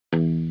Hello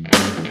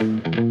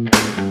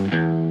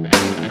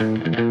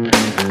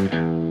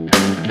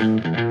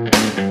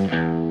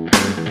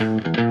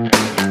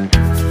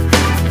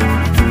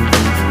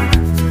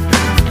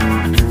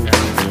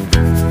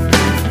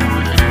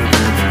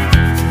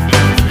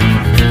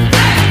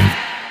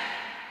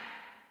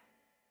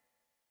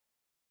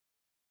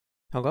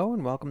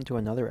and welcome to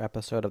another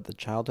episode of the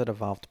Childhood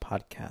Evolved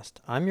podcast.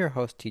 I'm your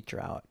host, Teacher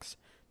Alex.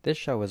 This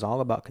show is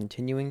all about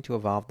continuing to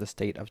evolve the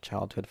state of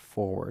childhood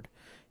forward.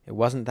 It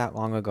wasn't that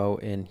long ago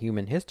in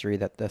human history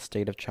that the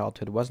state of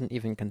childhood wasn't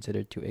even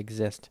considered to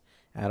exist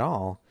at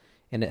all,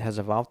 and it has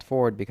evolved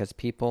forward because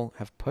people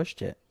have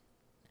pushed it.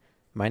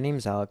 My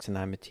name's Alex and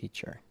I'm a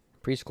teacher,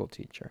 preschool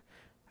teacher.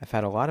 I've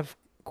had a lot of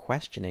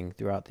questioning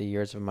throughout the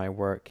years of my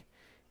work,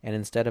 and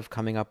instead of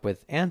coming up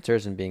with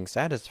answers and being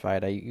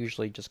satisfied, I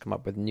usually just come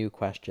up with new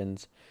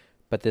questions.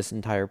 But this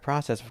entire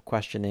process of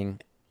questioning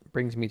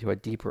brings me to a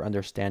deeper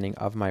understanding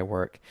of my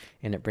work,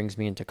 and it brings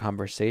me into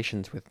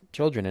conversations with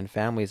children and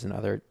families and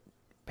other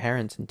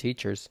parents and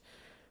teachers,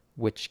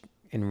 which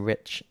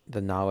enrich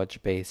the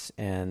knowledge base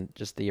and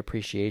just the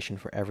appreciation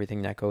for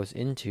everything that goes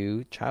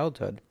into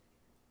childhood.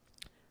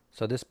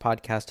 So this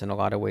podcast, in a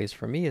lot of ways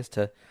for me, is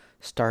to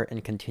start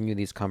and continue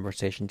these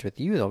conversations with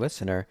you, the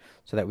listener,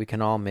 so that we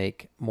can all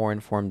make more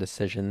informed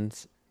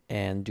decisions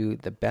and do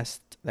the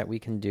best that we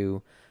can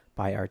do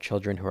by our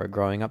children who are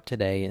growing up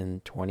today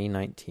in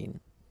 2019.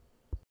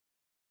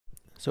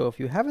 So if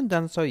you haven't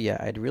done so yet,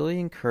 I'd really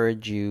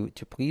encourage you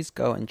to please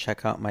go and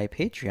check out my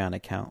Patreon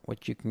account,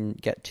 which you can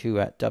get to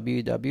at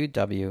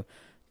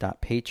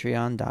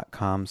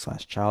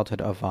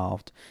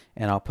www.patreon.com/childhoodevolved,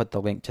 and I'll put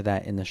the link to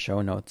that in the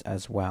show notes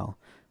as well.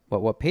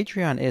 But what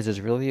Patreon is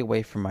really a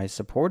way for my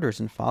supporters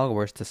and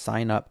followers to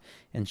sign up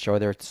and show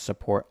their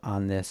support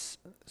on this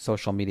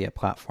social media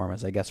platform,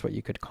 as I guess what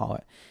you could call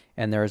it.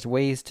 And there's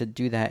ways to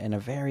do that in a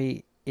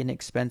very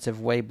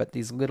inexpensive way, but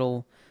these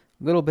little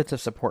bits of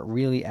support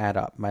really add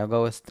up. My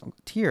lowest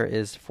tier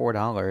is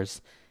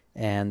 $4,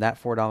 and that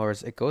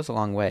 $4, it goes a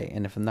long way.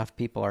 And if enough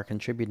people are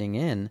contributing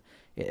in,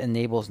 it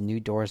enables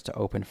new doors to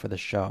open for the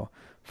show.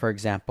 For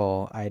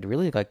example, I'd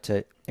really like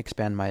to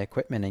expand my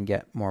equipment and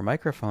get more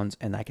microphones,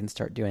 and I can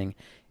start doing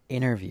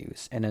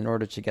interviews. And in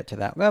order to get to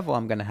that level,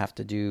 I'm going to have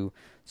to do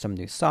some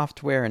new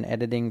software and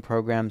editing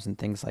programs and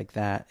things like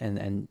that,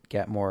 and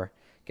get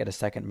a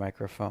second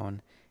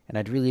microphone. And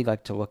I'd really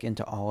like to look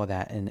into all of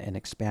that and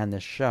expand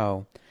this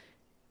show.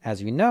 As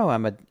you know,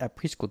 I'm a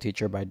preschool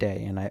teacher by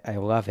day, and I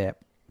love it.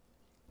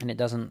 And it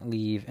doesn't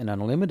leave an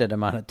unlimited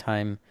amount of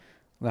time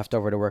left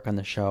over to work on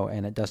the show,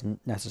 and it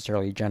doesn't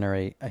necessarily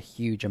generate a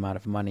huge amount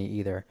of money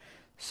either.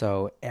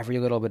 So every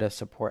little bit of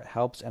support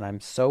helps, and I'm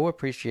so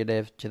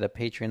appreciative to the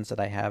patrons that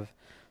I have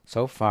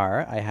so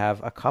far. I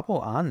have a couple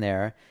on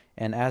there,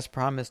 and as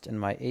promised in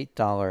my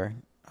 $8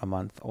 a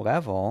month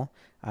level,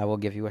 I will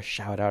give you a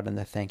shout out and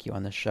a thank you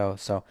on the show.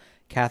 So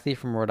Kathy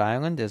from Rhode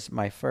Island is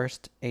my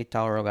first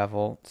 $8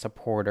 level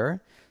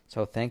supporter,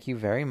 so thank you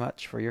very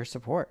much for your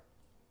support.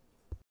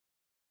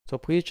 So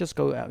please just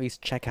go at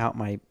least check out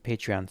my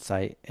Patreon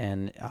site,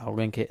 and I'll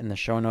link it in the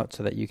show notes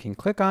so that you can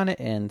click on it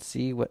and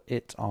see what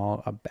it's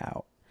all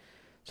about.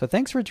 So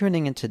thanks for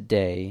tuning in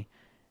today.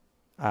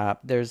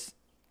 There's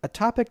a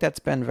topic that's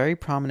been very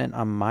prominent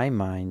on my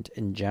mind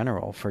in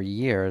general for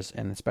years,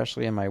 and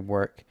especially in my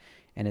work,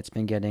 and it's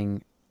been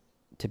getting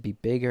to be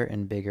bigger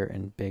and bigger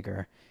and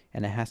bigger,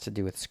 and it has to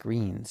do with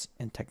screens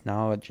and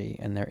technology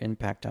and their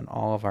impact on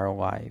all of our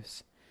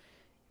lives.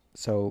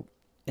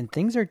 And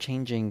things are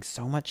changing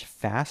so much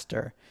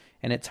faster,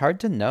 and it's hard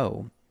to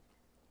know.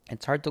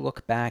 It's hard to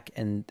look back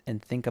and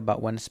think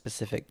about when a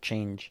specific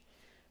change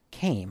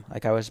came.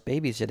 Like, I was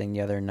babysitting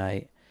the other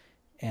night,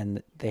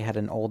 and they had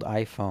an old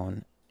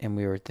iPhone, and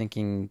we were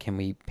thinking, can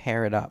we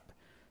pair it up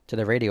to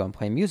the radio and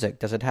play music?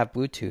 Does it have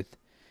Bluetooth?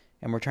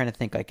 And we're trying to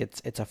think, like,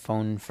 it's a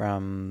phone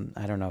from,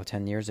 I don't know,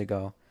 10 years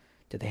ago.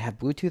 Did they have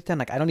Bluetooth then?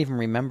 Like, I don't even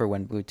remember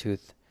when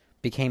Bluetooth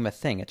became a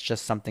thing. It's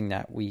just something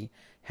that we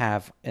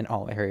have in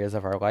all areas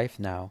of our life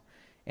now.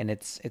 And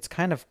it's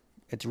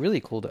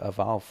really cool to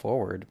evolve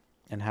forward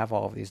and have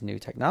all of these new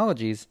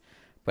technologies,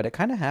 but it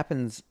kind of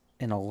happens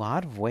in a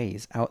lot of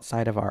ways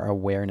outside of our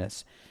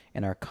awareness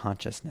and our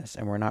consciousness,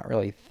 and we're not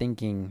really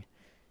thinking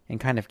and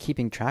kind of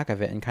keeping track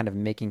of it and kind of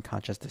making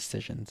conscious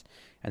decisions.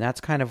 And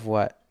that's kind of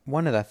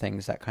one of the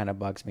things that kind of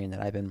bugs me and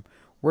that I've been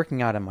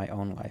working out in my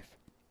own life.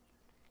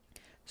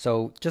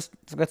 So just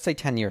let's say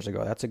 10 years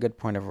ago, that's a good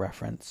point of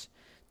reference.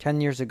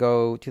 10 years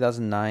ago,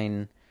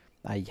 2009,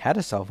 I had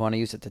a cell phone. I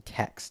used it to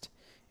text,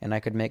 and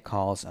I could make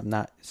calls. I'm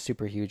not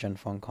super huge on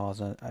phone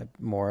calls. I'm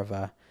more of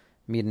a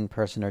meet in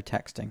person or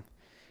texting.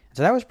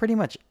 So that was pretty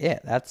much it.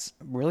 That's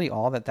really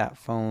all that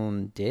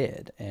phone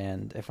did.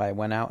 And if I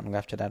went out and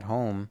left it at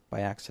home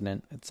by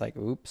accident, it's like,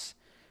 oops.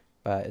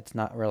 But it's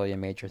not really a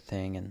major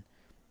thing. And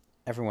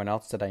everyone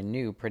else that I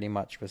knew pretty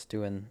much was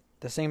doing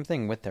the same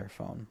thing with their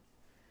phone.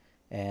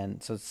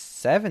 And so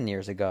 7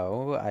 years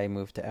ago, I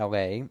moved to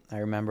LA. I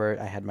remember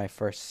I had my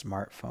first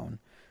smartphone,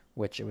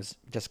 which it was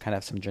just kind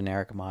of some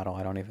generic model.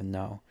 I don't even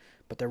know.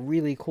 But the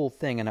really cool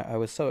thing, and I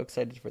was so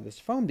excited for this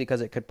phone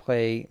because it could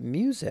play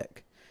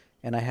music.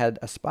 And I had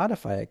a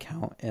Spotify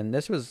account, and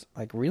this was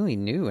like really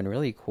new and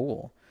really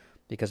cool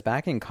because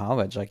back in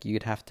college, like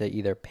you'd have to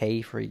either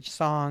pay for each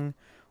song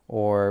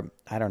or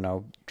I don't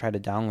know, try to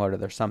download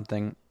it or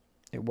something.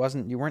 You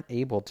weren't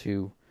able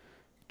to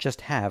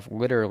just have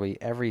literally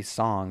every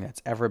song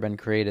that's ever been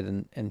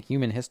created in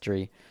human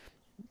history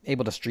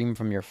able to stream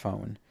from your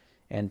phone.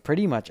 And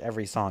pretty much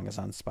every song is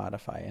on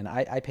Spotify. And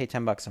I pay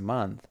 $10 a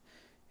month,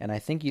 and I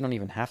think you don't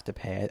even have to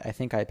pay. I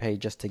think I pay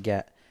just to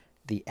get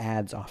the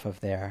ads off of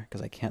there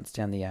because I can't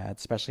stand the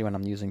ads, especially when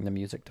I'm using the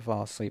music to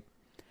fall asleep.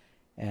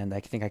 And I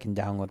think I can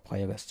download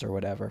playlists or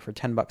whatever for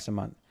 $10 a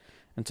month.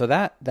 And so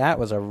that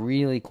was a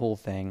really cool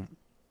thing.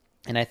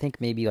 And I think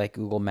maybe like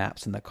Google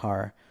Maps in the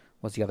car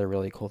was the other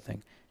really cool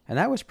thing. And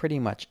that was pretty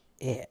much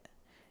it.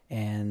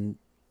 And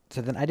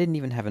so then I didn't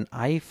even have an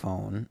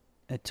iPhone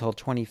until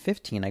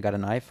 2015. I got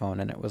an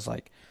iPhone, and it was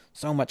like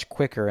so much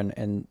quicker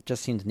and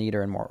just seemed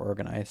neater and more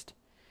organized.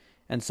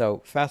 And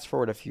so fast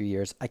forward a few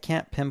years, I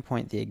can't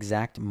pinpoint the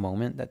exact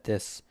moment that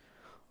this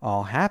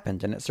all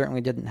happened, and it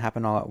certainly didn't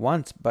happen all at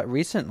once, but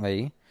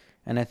recently,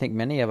 and I think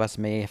many of us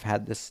may have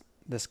had this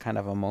kind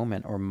of a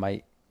moment or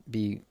might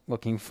be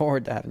looking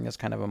forward to having this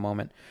kind of a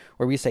moment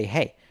where we say,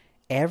 "Hey,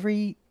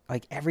 every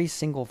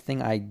single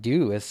thing I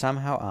do is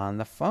somehow on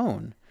the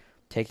phone.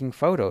 Taking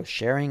photos,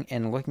 sharing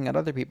and looking at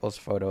other people's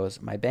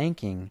photos, my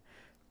banking,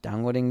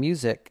 downloading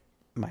music,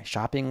 my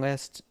shopping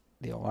list,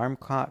 the alarm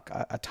clock,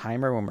 a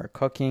timer when we're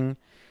cooking.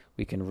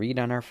 We can read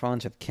on our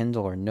phones with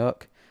Kindle or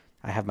Nook.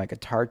 I have my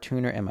guitar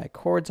tuner and my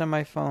chords on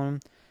my phone.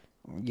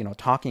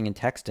 Talking and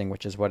texting,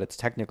 which is what it's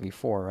technically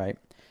for, right?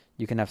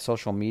 You can have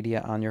social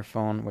media on your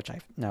phone, which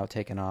I've now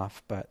taken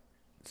off, but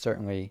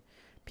certainly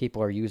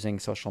people are using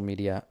social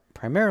media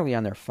primarily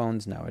on their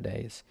phones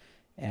nowadays.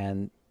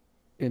 And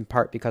in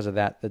part because of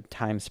that, the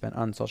time spent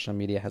on social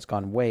media has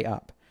gone way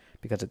up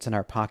because it's in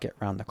our pocket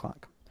round the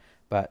clock.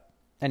 But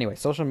anyway,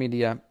 social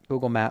media,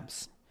 Google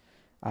Maps,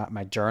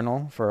 my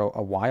journal. For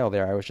a while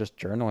there, I was just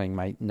journaling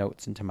my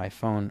notes into my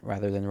phone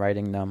rather than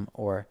writing them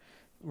or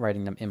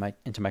writing them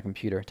into my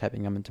computer,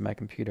 typing them into my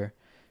computer.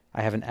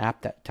 I have an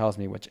app that tells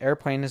me which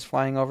airplane is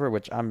flying over,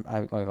 which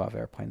I love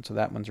airplanes, so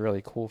that one's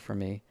really cool for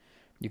me.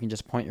 You can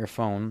just point your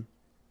phone.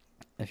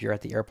 If you're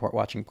at the airport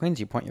watching planes,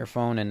 you point your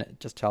phone and it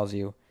just tells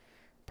you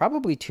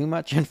probably too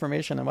much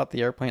information about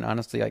the airplane,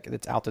 honestly, like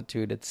its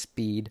altitude, its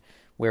speed,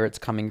 where it's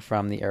coming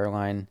from, the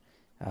airline.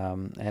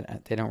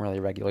 And they don't really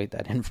regulate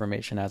that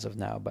information as of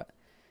now. But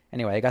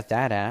anyway, I got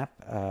that app,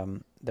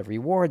 the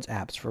rewards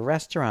apps for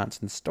restaurants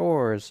and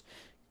stores,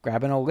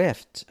 grabbing a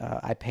Lyft.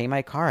 I pay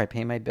my car, I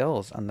pay my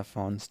bills on the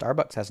phone.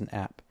 Starbucks has an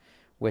app,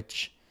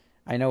 which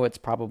I know it's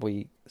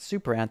probably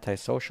super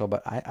antisocial,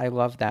 but I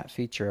love that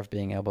feature of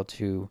being able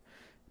to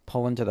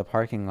pull into the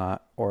parking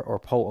lot or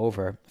pull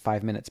over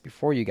 5 minutes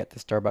before you get to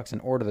Starbucks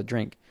and order the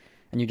drink,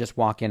 and you just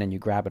walk in and you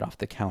grab it off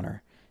the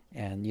counter,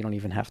 and you don't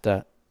even have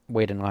to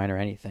wait in line or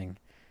anything.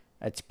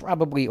 It's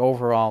probably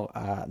overall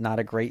not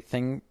a great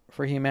thing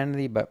for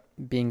humanity, but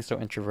being so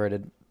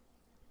introverted,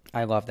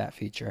 I love that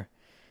feature.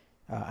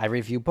 I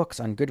review books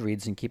on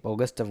Goodreads and keep a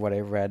list of what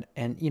I've read.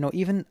 And,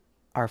 even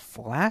our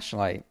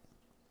flashlight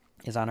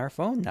is on our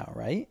phone now,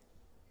 right?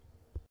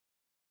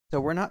 So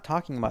we're not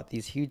talking about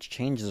these huge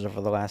changes over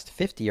the last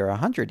 50 or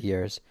 100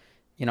 years.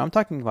 I'm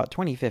talking about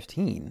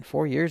 2015,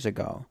 4 years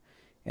ago.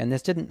 And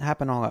this didn't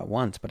happen all at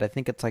once, but I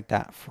think it's like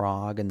that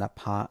frog in the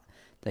pot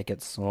that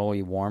gets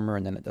slowly warmer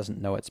and then it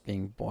doesn't know it's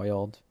being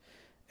boiled.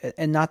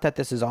 And not that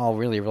this is all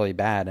really, really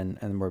bad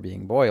and we're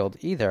being boiled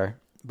either,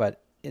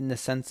 but in the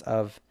sense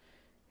of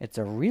it's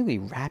a really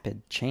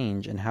rapid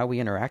change in how we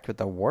interact with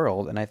the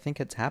world. And I think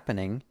it's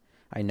happening.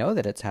 I know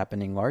that it's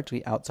happening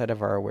largely outside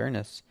of our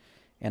awareness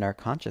and our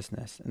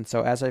consciousness. And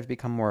so as I've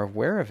become more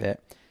aware of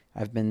it,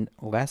 I've been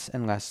less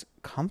and less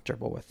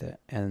comfortable with it.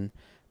 And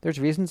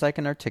there's reasons I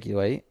can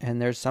articulate, and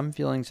there's some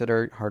feelings that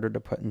are harder to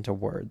put into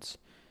words.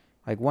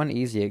 Like one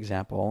easy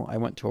example, I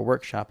went to a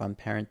workshop on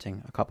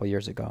parenting a couple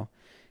years ago,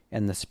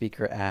 and the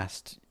speaker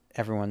asked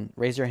everyone,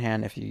 raise your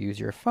hand if you use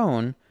your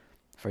phone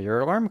for your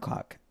alarm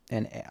clock.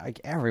 And like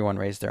everyone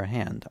raised their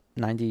hand,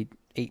 98%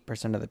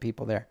 of the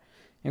people there,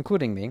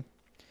 including me.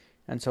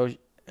 And so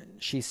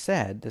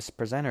this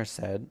presenter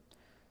said,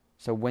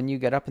 so when you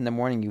get up in the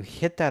morning, you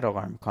hit that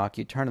alarm clock,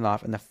 you turn it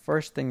off, and the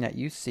first thing that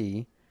you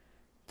see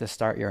to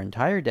start your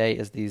entire day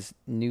is these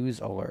news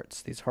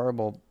alerts, these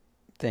horrible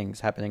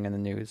things happening in the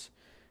news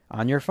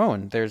on your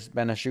phone. There's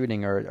been a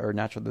shooting or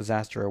natural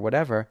disaster or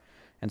whatever.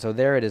 And so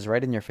there it is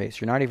right in your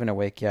face. You're not even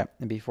awake yet.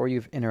 And before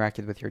you've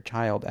interacted with your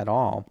child at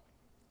all,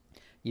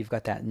 you've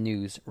got that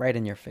news right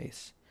in your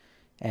face.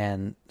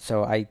 And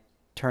so I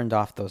turned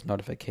off those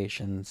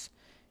notifications.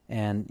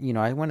 And,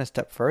 I went a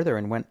step further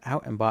and went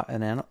out and bought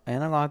an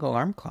analog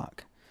alarm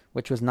clock,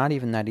 which was not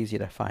even that easy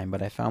to find.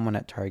 But I found one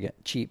at Target,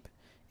 cheap,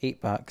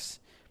 $8.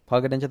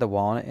 Plug it into the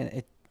wall, and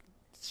it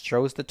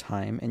shows the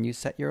time, and you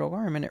set your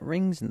alarm, and it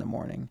rings in the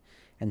morning.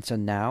 And so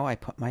now I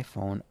put my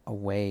phone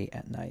away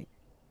at night.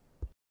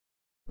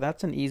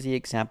 That's an easy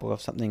example of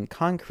something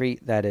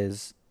concrete that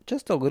is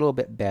just a little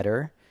bit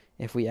better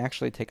if we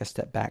actually take a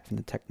step back from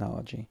the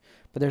technology.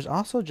 But there's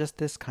also just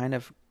this kind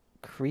of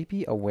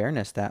creepy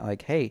awareness that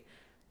like, hey,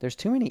 there's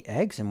too many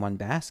eggs in one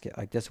basket.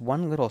 Like this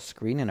one little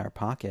screen in our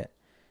pocket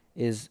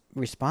is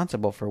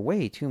responsible for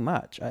way too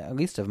much, at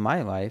least of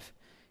my life.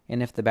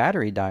 And if the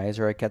battery dies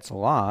or it gets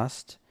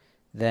lost,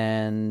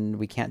 then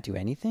we can't do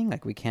anything.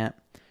 Like we can't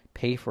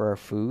pay for our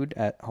food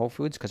at Whole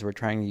Foods because we're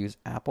trying to use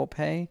Apple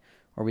Pay,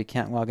 or we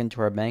can't log into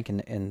our bank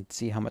and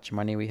see how much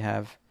money we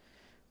have.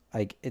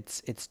 Like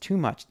it's too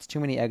much. It's too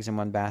many eggs in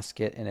one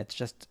basket, and it's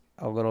just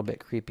a little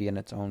bit creepy in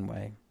its own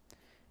way.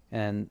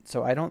 And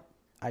so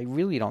I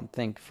really don't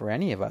think for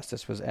any of us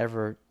this was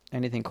ever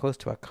anything close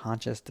to a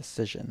conscious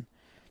decision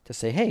to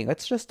say, hey,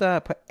 let's just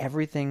put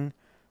everything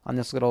on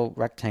this little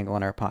rectangle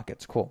in our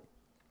pockets. Cool.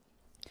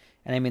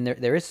 And I mean,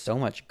 there is so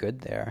much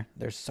good there.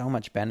 There's so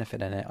much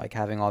benefit in it, like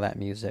having all that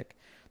music.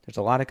 There's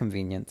a lot of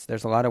convenience.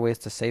 There's a lot of ways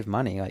to save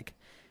money. Like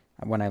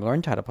when I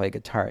learned how to play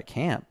guitar at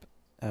camp,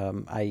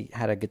 I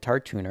had a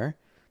guitar tuner,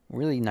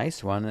 really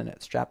nice one, and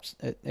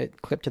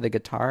it clipped to the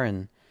guitar,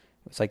 and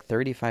it was like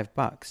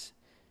 $35.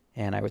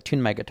 And I would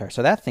tune my guitar.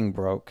 So that thing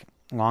broke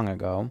long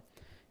ago.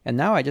 And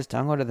now I just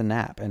downloaded the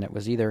app, and it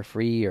was either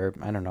free or,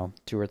 I don't know,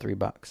 $2 or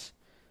 $3.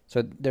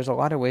 So there's a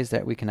lot of ways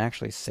that we can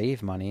actually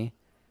save money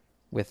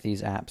with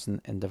these apps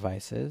and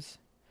devices.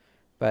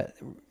 But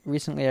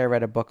recently I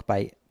read a book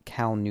by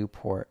Cal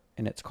Newport,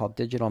 and it's called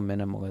Digital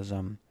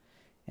Minimalism.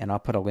 And I'll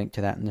put a link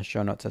to that in the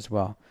show notes as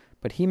well.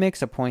 But he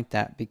makes a point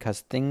that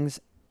because things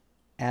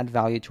add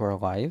value to our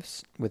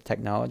lives with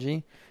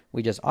technology,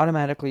 we just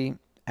automatically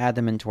add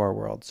them into our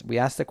worlds. We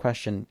ask the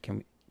question,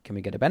 can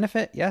we get a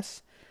benefit?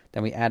 Yes.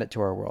 Then we add it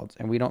to our worlds.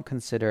 And we don't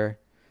consider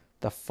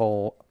the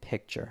full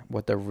picture,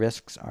 what the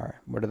risks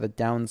are, what are the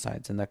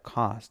downsides and the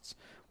costs,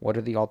 what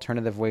are the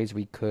alternative ways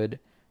we could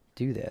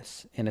do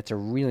this. And it's a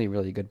really,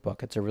 really good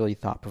book. It's a really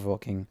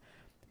thought-provoking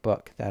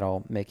book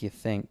that'll make you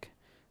think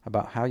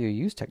about how you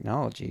use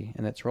technology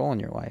and its role in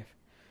your life.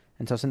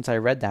 And so since I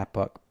read that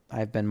book,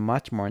 I've been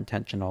much more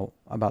intentional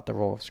about the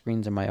role of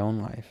screens in my own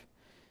life.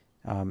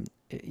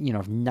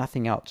 If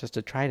nothing else, just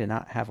to try to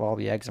not have all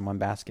the eggs in one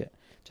basket,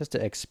 just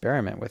to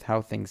experiment with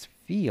how things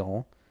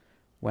feel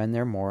when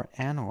they're more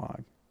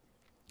analog.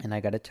 And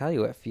I got to tell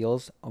you, it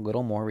feels a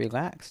little more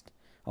relaxed,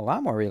 a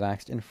lot more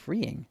relaxed and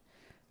freeing.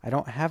 I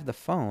don't have the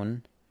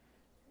phone.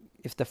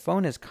 If the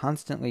phone is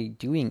constantly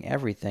doing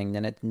everything,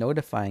 then it's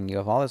notifying you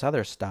of all this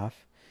other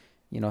stuff.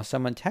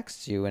 Someone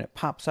texts you and it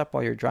pops up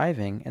while you're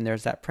driving, and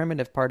there's that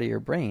primitive part of your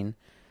brain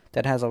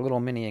that has a little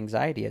mini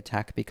anxiety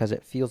attack because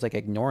it feels like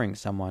ignoring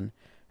someone.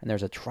 And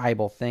there's a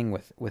tribal thing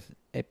with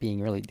it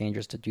being really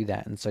dangerous to do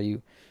that. And so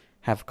you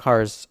have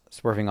cars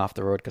swerving off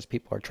the road because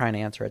people are trying to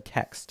answer a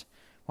text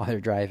while they're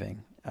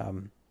driving.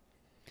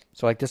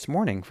 So like this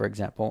morning, for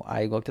example,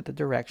 I looked at the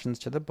directions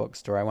to the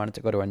bookstore. I wanted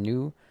to go to a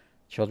new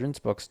children's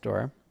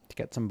bookstore to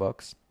get some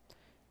books.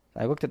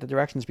 I looked at the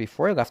directions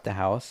before I left the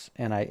house,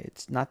 and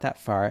it's not that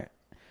far.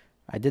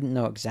 I didn't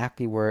know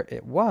exactly where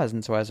it was,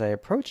 and so as I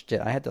approached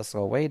it, I had to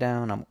slow way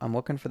down. I'm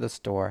looking for the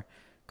store.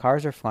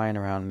 Cars are flying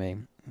around me.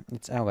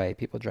 It's LA.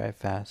 People drive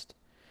fast.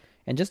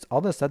 And just all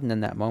of a sudden in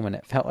that moment,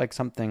 it felt like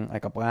something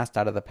like a blast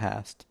out of the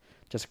past.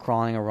 Just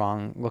crawling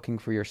around, looking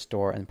for your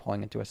store and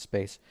pulling into a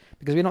space.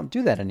 Because we don't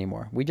do that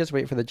anymore. We just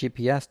wait for the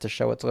GPS to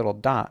show its little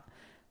dot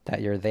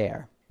that you're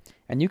there.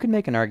 And you can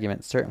make an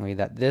argument, certainly,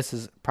 that this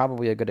is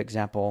probably a good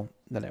example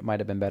that it might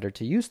have been better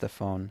to use the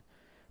phone.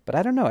 But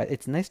I don't know.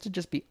 It's nice to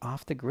just be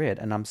off the grid,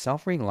 and I'm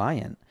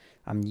self-reliant.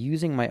 I'm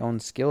using my own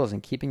skills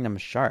and keeping them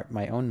sharp,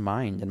 my own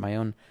mind and my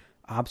own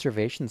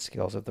observation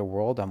skills of the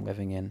world I'm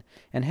living in.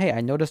 And hey,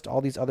 I noticed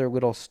all these other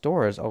little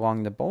stores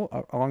along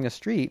the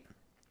street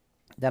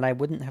that I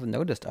wouldn't have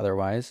noticed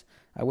otherwise.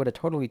 I would have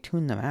totally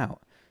tuned them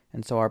out.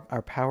 And so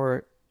our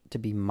power to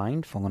be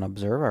mindful and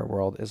observe our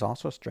world is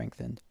also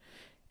strengthened.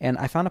 And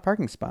I found a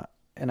parking spot,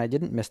 and I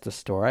didn't miss the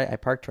store. I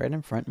parked right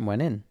in front and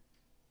went in.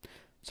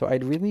 So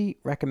I'd really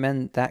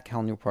recommend that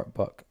Cal Newport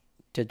book,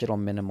 Digital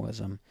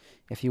Minimalism,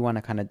 if you want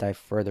to kind of dive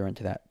further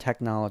into that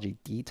technology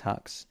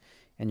detox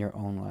in your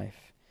own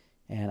life.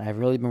 And I've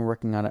really been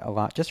working on it a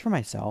lot just for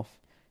myself,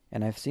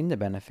 and I've seen the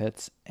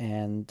benefits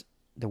and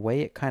the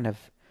way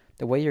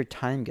your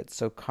time gets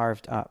so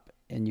carved up,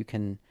 and you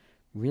can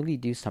really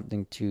do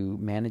something to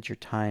manage your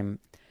time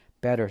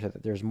better so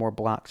that there's more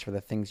blocks for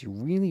the things you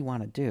really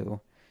want to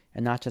do,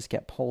 and not just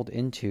get pulled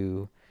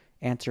into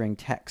answering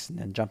texts and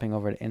then jumping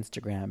over to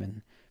Instagram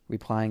and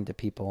replying to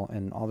people,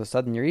 and all of a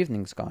sudden your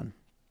evening's gone.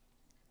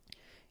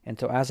 And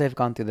so as I've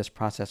gone through this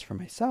process for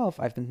myself,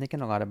 I've been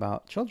thinking a lot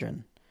about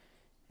children.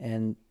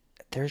 And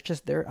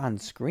they're on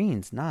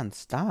screens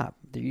nonstop.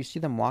 You see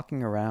them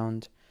walking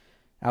around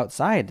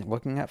outside,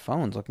 looking at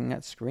phones, looking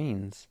at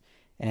screens.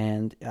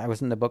 And I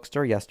was in the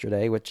bookstore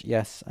yesterday, which,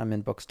 yes, I'm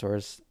in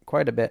bookstores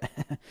quite a bit.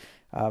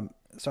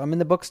 So I'm in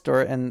the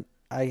bookstore, and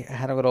I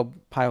had a little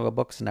pile of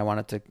books, and I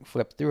wanted to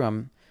flip through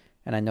them.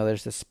 And I know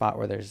there's this spot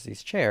where there's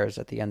these chairs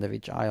at the end of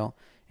each aisle,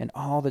 and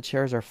all the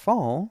chairs are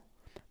full,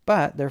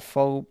 but they're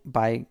full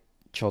by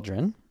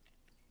children,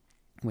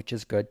 which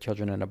is good,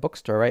 children in a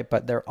bookstore, right?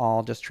 But they're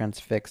all just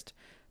transfixed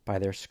by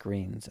their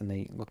screens, and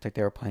they looked like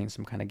they were playing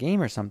some kind of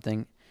game or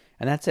something,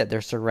 And that's it. They're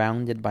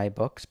surrounded by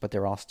books, but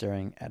they're all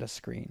staring at a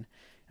screen.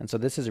 And so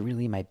this is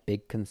really my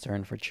big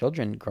concern for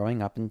children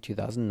growing up in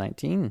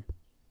 2019.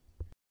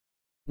 You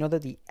know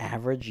that the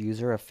average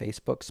user of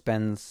Facebook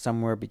spends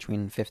somewhere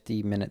between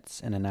 50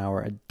 minutes and an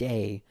hour a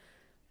day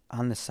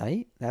on the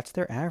site? That's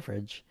their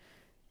average.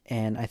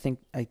 And I think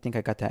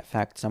I got that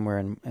fact somewhere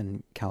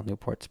in Cal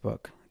Newport's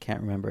book. I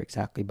can't remember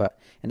exactly, but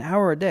an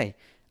hour a day.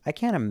 I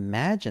can't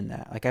imagine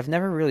that. Like, I've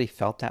never really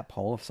felt that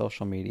pull of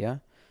social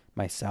media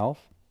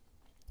myself.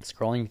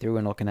 Scrolling through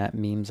and looking at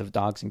memes of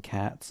dogs and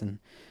cats and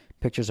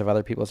pictures of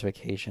other people's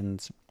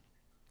vacations.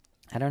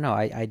 I don't know.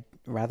 I'd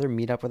rather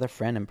meet up with a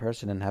friend in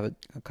person and have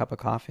a cup of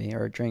coffee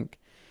or a drink.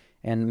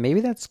 And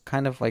maybe that's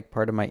kind of like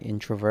part of my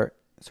introvert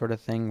sort of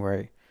thing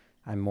where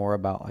I'm more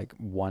about like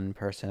one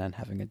person and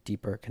having a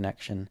deeper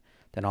connection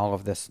than all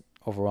of this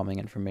overwhelming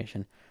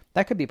information.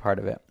 That could be part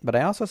of it. But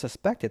I also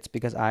suspect it's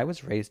because I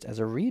was raised as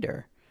a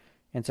reader.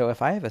 And so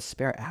if I have a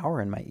spare hour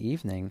in my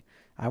evening,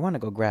 I want to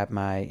go grab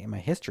my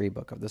history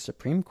book of the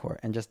Supreme Court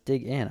and just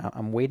dig in.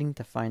 I'm waiting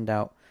to find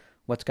out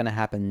what's going to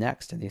happen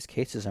next in these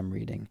cases I'm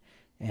reading.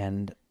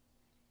 And,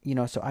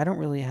 so I don't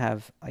really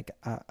have like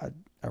a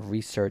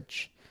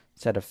research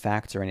set of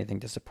facts or anything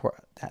to support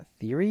that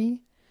theory.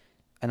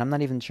 And I'm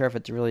not even sure if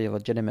it's really a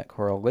legitimate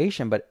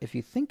correlation, but if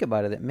you think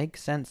about it, it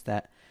makes sense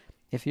that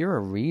if you're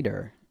a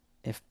reader,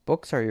 if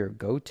books are your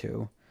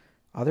go-to,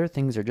 other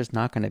things are just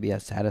not going to be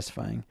as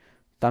satisfying.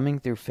 Thumbing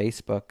through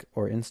Facebook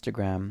or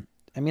Instagram,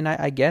 I mean,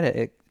 I get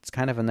it. It's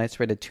kind of a nice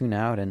way to tune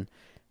out and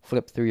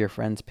flip through your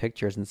friends'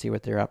 pictures and see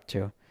what they're up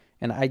to.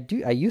 And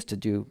I used to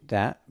do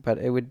that, but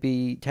it would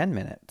be 10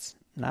 minutes,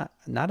 not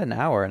an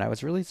hour. And I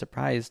was really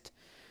surprised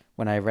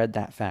when I read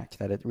that fact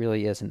that it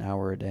really is an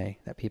hour a day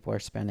that people are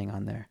spending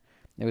on there.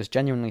 It was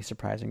genuinely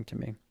surprising to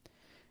me.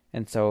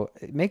 And so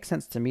it makes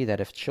sense to me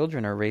that if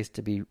children are raised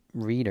to be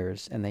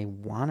readers and they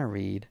want to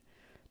read,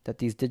 that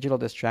these digital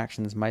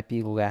distractions might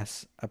be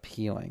less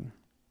appealing.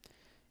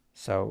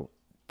 So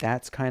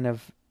that's kind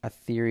of a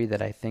theory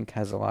that I think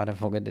has a lot of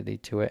validity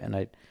to it, and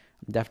I'm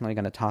definitely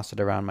going to toss it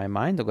around my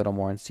mind a little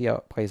more and see how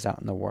it plays out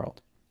in the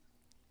world.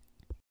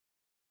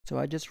 So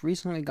I just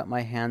recently got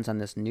my hands on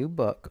this new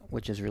book,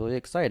 which is really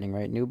exciting,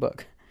 right? New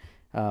book.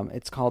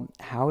 It's called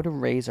How to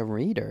Raise a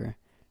Reader,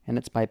 and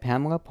it's by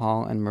Pamela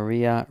Paul and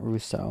Maria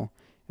Russo,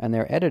 and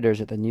they're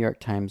editors at the New York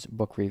Times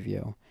Book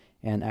Review.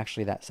 And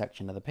actually that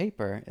section of the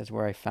paper is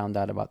where I found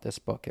out about this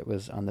book. It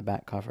was on the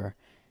back cover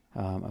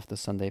of the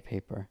Sunday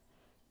paper.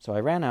 So I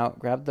ran out,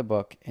 grabbed the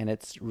book, and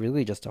it's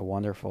really just a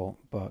wonderful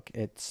book.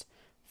 It's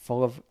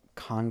full of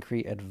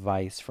concrete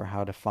advice for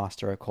how to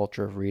foster a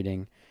culture of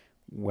reading,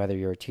 whether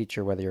you're a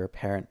teacher, whether you're a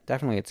parent.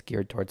 Definitely it's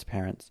geared towards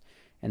parents.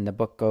 And the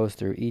book goes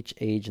through each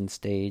age and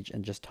stage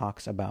and just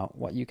talks about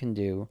what you can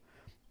do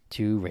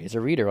to raise a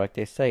reader, like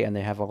they say. And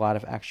they have a lot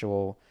of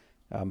actual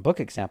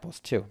book examples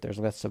too. There's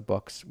lists of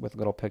books with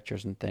little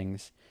pictures and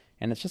things.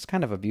 And it's just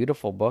kind of a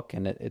beautiful book,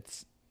 and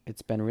it's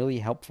been really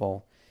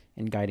helpful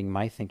in guiding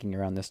my thinking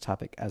around this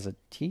topic as a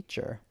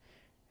teacher.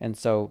 And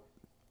so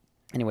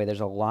anyway,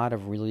 there's a lot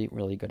of really,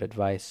 really good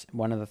advice.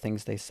 One of the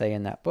things they say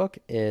in that book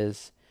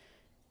is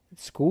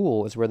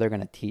school is where they're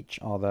going to teach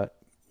all the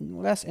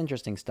less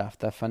interesting stuff,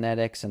 the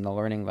phonetics and the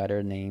learning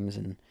letter names,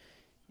 and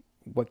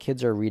what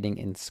kids are reading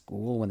in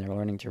school when they're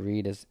learning to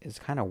read is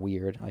kind of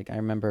weird. Like, I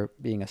remember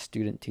being a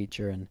student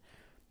teacher and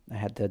I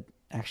had to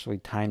actually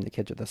time the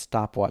kids with a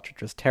stopwatch,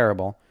 which was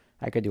terrible.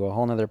 I could do a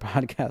whole nother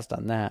podcast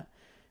on that.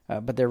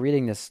 But they're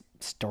reading this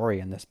story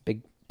in this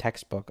big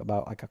textbook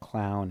about like a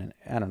clown, and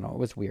I don't know, it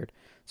was weird.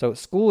 So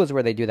school is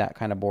where they do that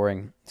kind of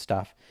boring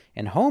stuff,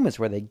 and home is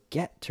where they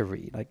get to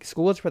read. Like,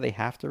 school is where they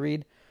have to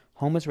read,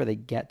 home is where they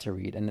get to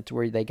read, and it's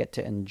where they get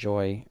to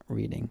enjoy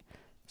reading.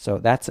 So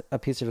that's a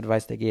piece of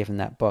advice they gave in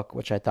that book,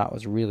 which I thought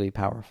was really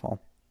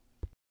powerful.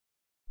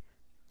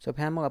 So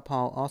Pamela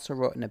Paul also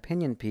wrote an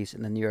opinion piece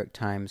in the New York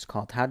Times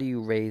called How Do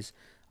You Raise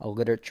a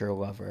Literature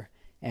Lover?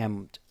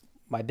 And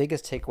my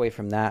biggest takeaway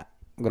from that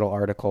little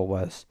article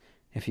was,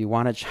 if you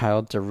want a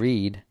child to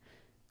read,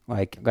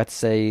 like, let's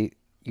say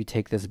you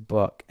take this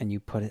book and you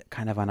put it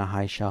kind of on a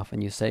high shelf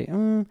and you say,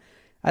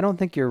 I don't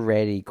think you're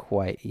ready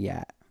quite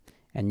yet.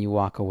 And you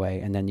walk away,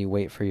 and then you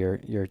wait for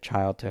your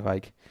child to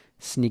like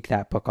sneak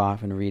that book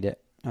off and read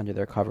it under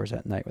their covers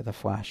at night with a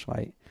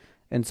flashlight.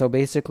 And so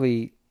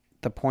basically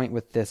the point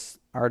with this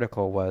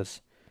article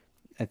was,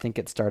 I think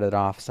it started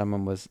off,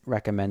 someone was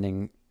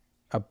recommending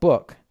a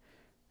book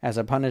as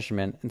a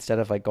punishment instead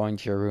of like going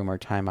to your room or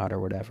timeout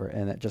or whatever.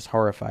 And it just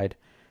horrified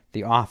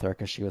the author,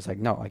 because she was like,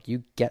 no, like,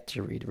 you get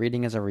to read.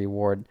 Reading is a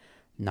reward,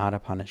 not a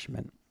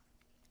punishment.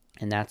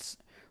 And that's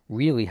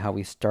really how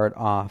we start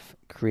off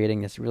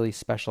creating this really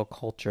special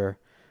culture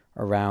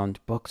around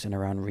books and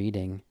around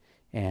reading.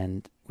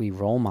 And we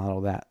role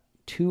model that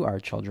to our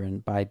children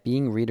by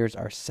being readers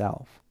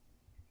ourselves.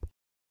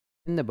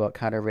 In the book,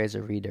 How to Raise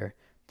a Reader,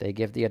 they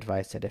give the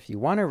advice that if you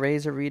want to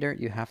raise a reader,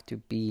 you have to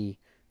be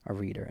a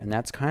reader. And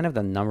that's kind of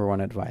the number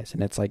one advice.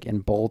 And it's like in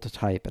bold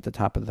type at the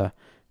top of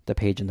the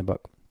page in the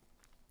book.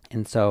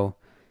 And so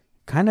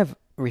kind of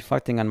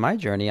reflecting on my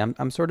journey,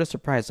 I'm sort of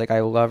surprised. Like, I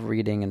love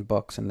reading and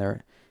books, and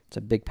they're It's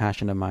a big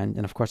passion of mine.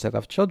 And of course, I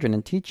love children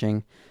and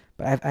teaching,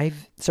 but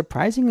I've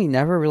surprisingly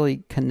never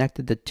really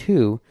connected the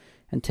two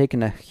and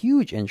taken a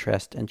huge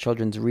interest in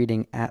children's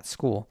reading at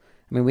school.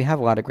 I mean, we have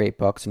a lot of great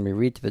books and we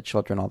read to the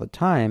children all the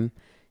time.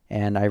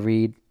 And I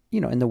read,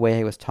 in the way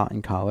I was taught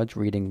in college,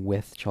 reading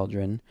with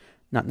children,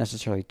 not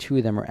necessarily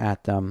to them or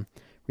at them,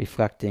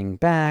 reflecting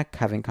back,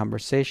 having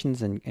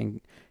conversations and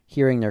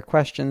hearing their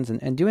questions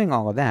and doing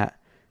all of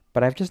that.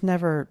 But I've just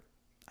never,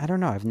 I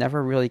don't know, I've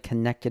never really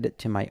connected it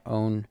to my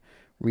own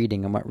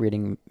reading and what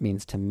reading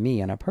means to me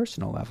on a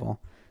personal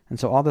level. And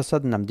so all of a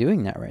sudden I'm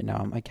doing that right now.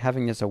 I'm like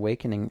having this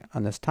awakening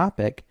on this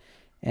topic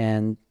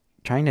and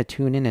trying to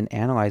tune in and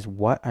analyze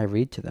what I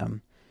read to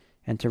them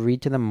and to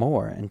read to them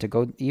more and to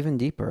go even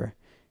deeper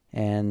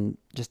and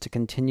just to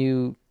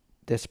continue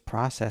this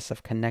process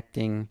of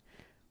connecting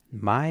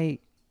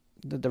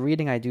the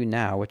reading I do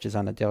now, which is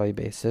on a daily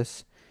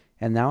basis.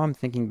 And now I'm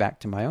thinking back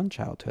to my own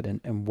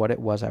childhood and what it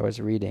was I was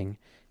reading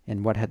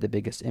and what had the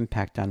biggest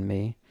impact on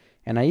me.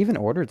 And I even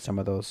ordered some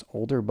of those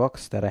older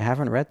books that I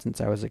haven't read since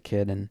I was a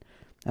kid, and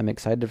I'm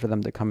excited for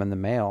them to come in the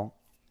mail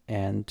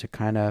and to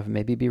kind of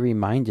maybe be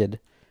reminded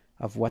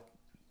of what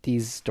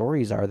these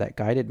stories are that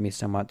guided me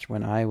so much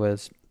when I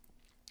was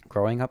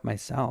growing up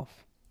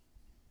myself.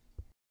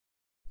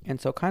 And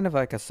so kind of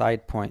like a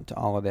side point to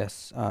all of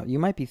this, you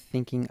might be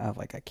thinking of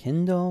like a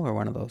Kindle or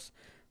one of those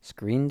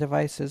screen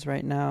devices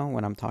right now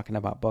when I'm talking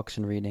about books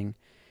and reading.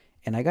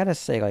 And I gotta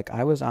say, like,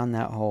 I was on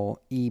that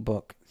whole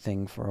ebook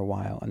thing for a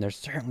while, and there's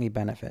certainly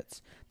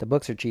benefits. The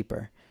books are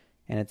cheaper,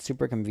 and it's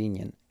super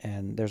convenient,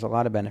 and there's a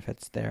lot of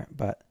benefits there.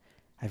 But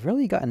I've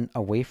really gotten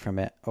away from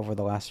it over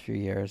the last few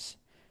years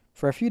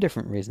for a few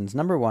different reasons.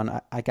 Number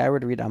one, I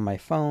would read on my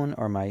phone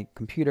or my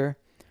computer,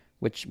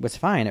 which was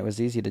fine. It was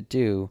easy to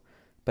do,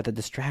 but the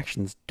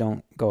distractions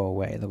don't go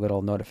away. The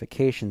little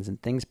notifications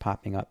and things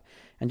popping up,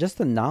 and just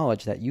the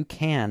knowledge that you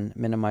can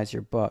minimize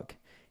your book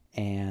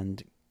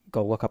and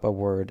go look up a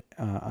word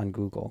on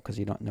Google because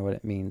you don't know what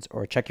it means,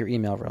 or check your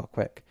email real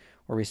quick,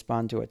 or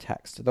respond to a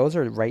text. Those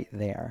are right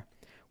there.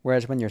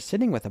 Whereas when you're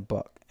sitting with a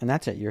book, and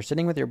that's it, you're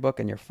sitting with your book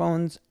and your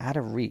phone's out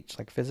of reach,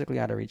 like physically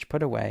out of reach,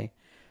 put away,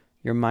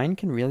 your mind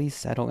can really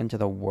settle into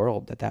the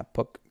world that that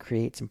book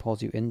creates and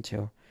pulls you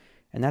into.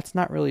 And that's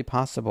not really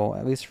possible,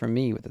 at least for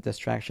me, with the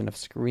distraction of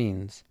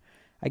screens.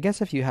 I guess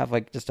if you have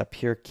like just a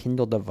pure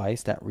Kindle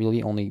device that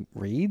really only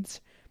reads,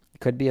 it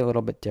could be a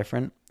little bit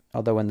different.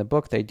 Although in the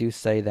book they do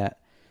say that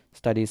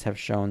studies have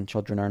shown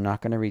children are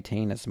not going to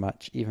retain as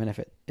much, even if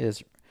it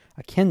is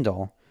a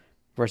Kindle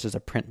versus a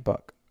print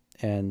book.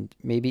 And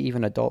maybe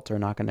even adults are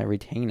not going to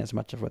retain as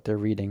much of what they're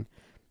reading.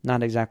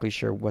 Not exactly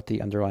sure what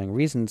the underlying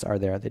reasons are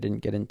there. They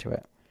didn't get into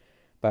it.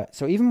 But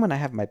so even when I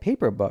have my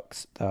paper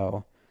books,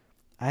 though,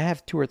 I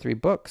have 2 or 3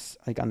 books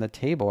like on the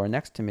table or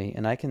next to me,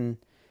 and I can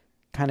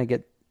kind of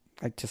get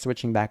like to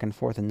switching back and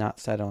forth and not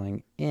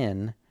settling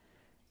in.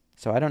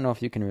 So I don't know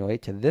if you can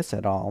relate to this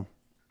at all.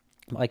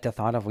 Like the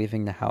thought of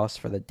leaving the house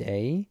for the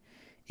day.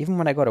 Even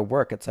when I go to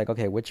work, it's like,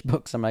 okay, which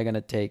books am I going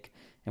to take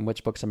and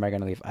which books am I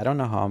going to leave? I don't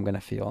know how I'm going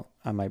to feel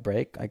on my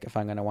break. Like if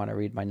I'm going to want to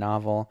read my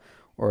novel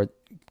or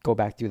go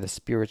back through the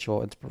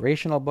spiritual,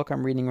 inspirational book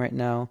I'm reading right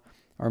now,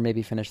 or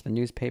maybe finish the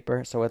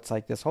newspaper. So it's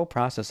like this whole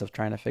process of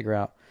trying to figure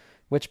out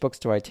which books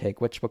do I take,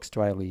 which books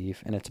do I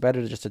leave? And it's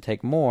better just to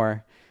take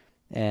more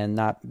and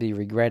not be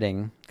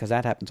regretting, because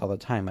that happens all the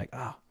time. Like,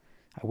 oh,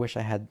 I wish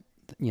I had,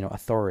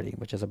 Authority,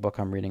 which is a book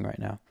I'm reading right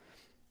now.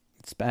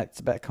 It's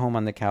back home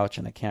on the couch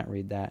and I can't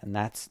read that. And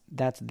that's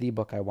the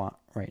book I want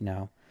right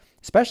now.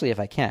 Especially if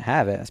I can't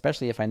have it,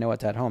 especially if I know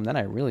it's at home, then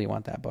I really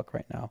want that book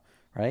right now,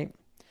 right?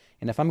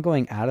 And if I'm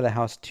going out of the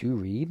house to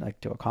read, like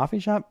to a coffee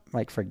shop,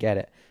 like forget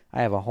it.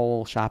 I have a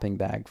whole shopping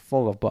bag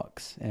full of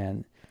books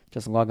and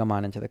just lug them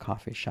on into the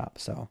coffee shop.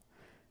 So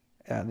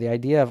the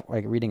idea of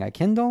like reading a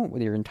Kindle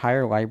with your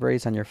entire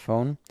libraries on your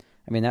phone,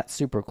 I mean, that's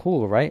super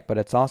cool, right? But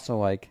it's also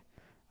like,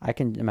 I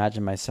can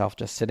imagine myself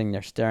just sitting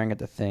there staring at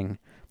the thing,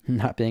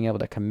 not being able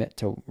to commit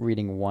to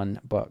reading one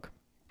book.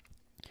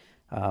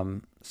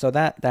 So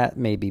that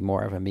may be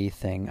more of a me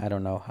thing. I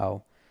don't know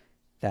how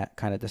that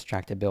kind of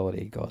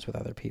distractibility goes with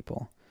other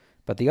people.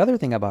 But the other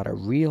thing about a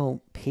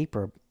real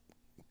paper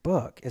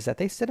book is that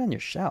they sit on your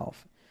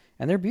shelf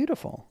and they're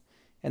beautiful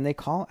and they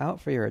call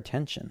out for your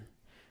attention.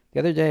 The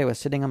other day I was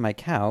sitting on my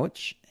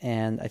couch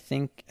and I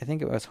think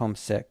it was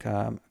Homesick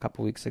a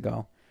couple weeks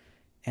ago,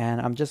 and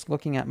I'm just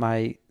looking at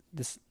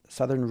this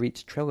Southern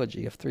Reach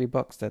trilogy of 3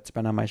 books that's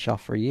been on my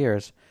shelf for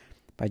years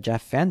by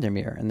Jeff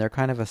Vandermeer, and they're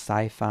kind of a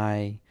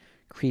sci-fi,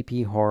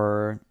 creepy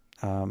horror,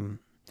 kind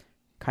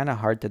of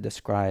hard to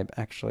describe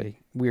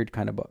actually, weird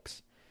kind of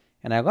books.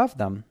 And I love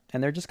them,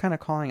 and they're just kind of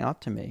calling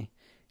out to me,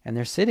 and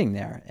they're sitting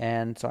there.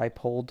 And so I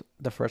pulled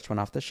the first one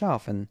off the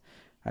shelf and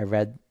I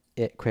read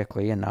it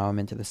quickly, and now I'm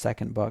into the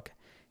second book.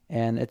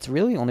 And it's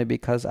really only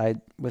because I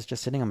was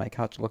just sitting on my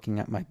couch looking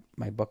at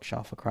my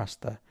bookshelf across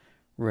the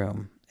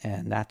room,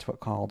 and that's what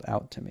called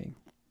out to me.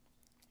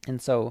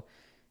 And so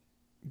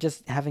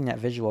just having that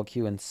visual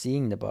cue and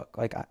seeing the book,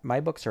 like my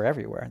books are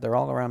everywhere. They're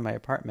all around my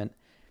apartment,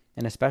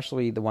 and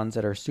especially the ones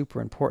that are super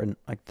important,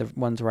 like the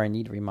ones where I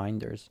need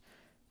reminders.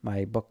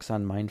 my books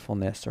on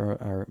mindfulness,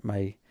 or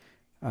my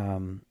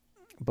um,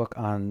 book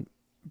on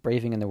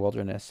Braving in the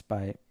Wilderness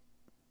by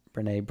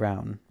Brene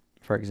Brown,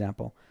 for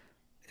example,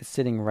 is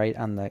sitting right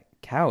on the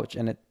couch.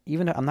 And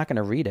even though I'm not going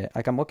to read it,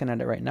 like I'm looking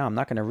at it right now, I'm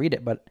not going to read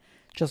it, but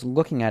just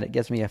looking at it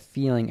gives me a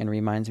feeling and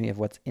reminds me of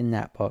what's in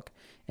that book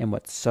and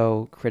what's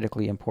so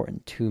critically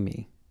important to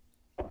me.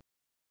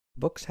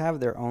 Books have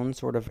their own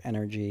sort of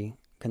energy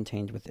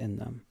contained within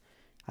them.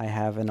 I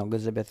have an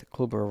Elizabeth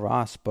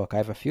Kubler-Ross book. I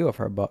have a few of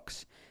her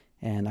books.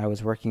 And I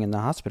was working in the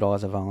hospital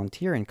as a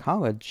volunteer in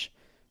college,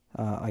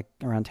 like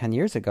around 10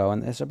 years ago.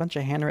 And there's a bunch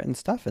of handwritten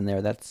stuff in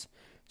there that's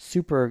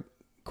super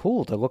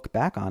cool to look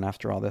back on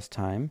after all this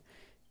time.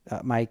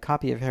 My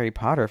copy of Harry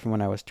Potter from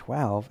when I was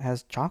 12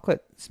 has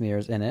chocolate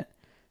smears in it.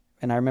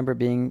 And I remember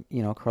being,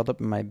 curled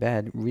up in my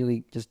bed,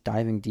 really just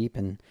diving deep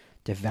and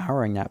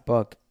devouring that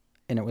book.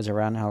 And it was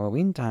around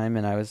Halloween time,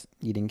 and I was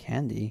eating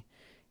candy.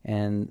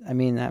 And I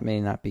mean, that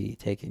may not be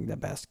taking the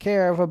best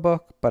care of a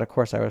book, but of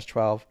course I was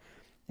 12.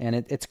 And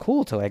it's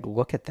cool to like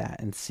look at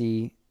that and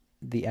see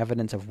the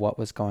evidence of what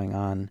was going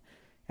on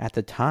at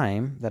the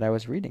time that I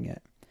was reading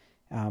it.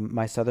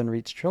 My Southern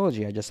Reach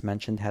trilogy I just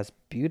mentioned has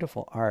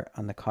beautiful art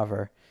on the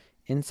cover,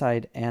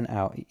 inside and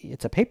out.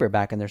 It's a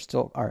paperback, and there's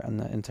still art on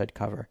the inside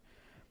cover.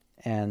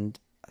 And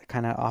I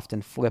kind of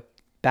often flip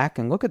back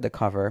and look at the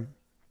cover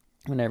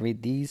when I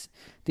read these.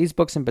 These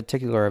books in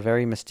particular are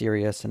very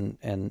mysterious, and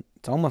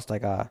it's almost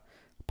like a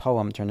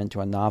poem turned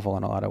into a novel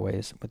in a lot of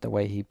ways with the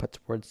way he puts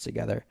words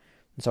together.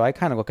 And so I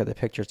kind of look at the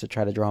pictures to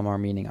try to draw more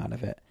meaning out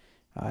of it.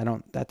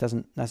 That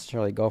doesn't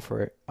necessarily go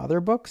for other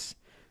books,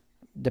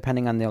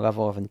 depending on the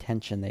level of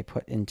intention they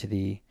put into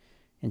the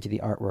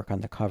artwork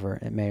on the cover.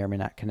 It may or may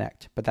not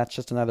connect. But that's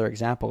just another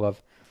example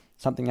of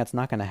something that's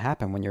not going to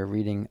happen when you're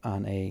reading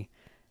on a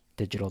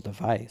digital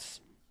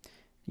device.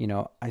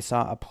 I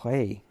saw a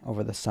play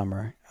over the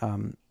summer,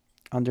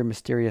 Under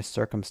Mysterious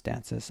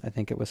Circumstances, I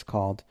think it was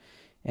called.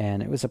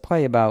 And it was a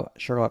play about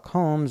Sherlock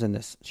Holmes and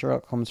this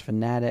Sherlock Holmes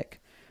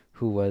fanatic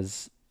who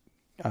was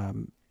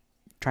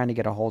trying to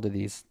get a hold of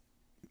these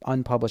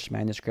unpublished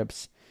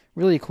manuscripts.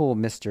 Really cool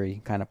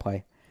mystery kind of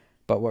play.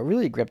 But what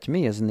really gripped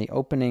me is in the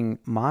opening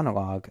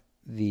monologue,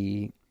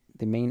 the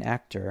main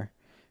actor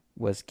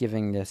was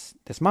giving this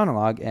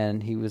monologue,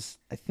 and he was,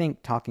 I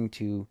think, talking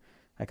to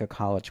like a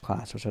college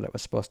class, was what it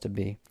was supposed to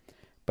be.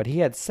 But he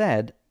had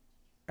said,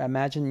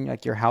 imagine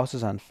like your house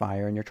is on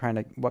fire and you're trying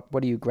to,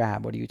 what do you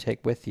grab? What do you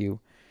take with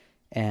you?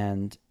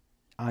 And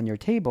on your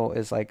table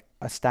is like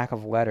a stack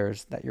of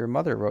letters that your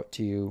mother wrote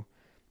to you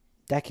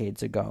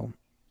decades ago.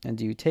 And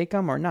do you take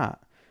them or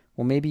not?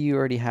 Well, maybe you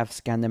already have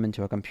scanned them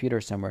into a computer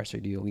somewhere, so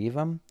do you leave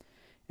them?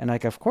 And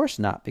like, of course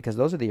not, because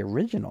those are the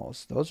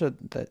originals. Those are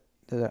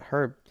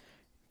her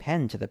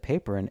pen to the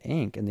paper and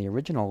ink and the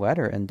original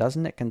letter. And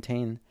doesn't it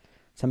contain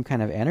some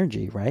kind of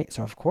energy, right?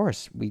 So of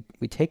course we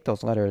take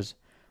those letters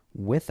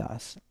with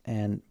us.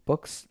 And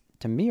books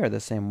to me are the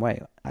same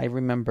way. I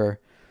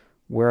remember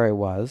where I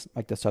was,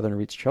 like the Southern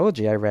Reach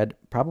trilogy I read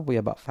probably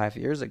about 5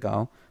 years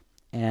ago,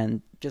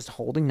 and just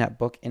holding that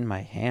book in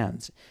my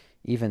hands,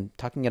 even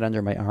tucking it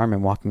under my arm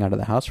and walking out of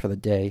the house for the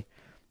day,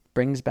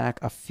 brings back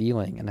a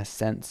feeling and a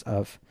sense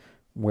of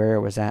where I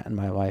was at in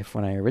my life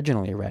when I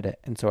originally read it.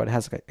 And so it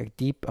has a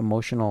deep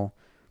emotional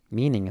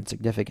meaning and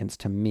significance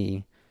to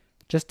me,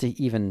 just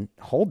to even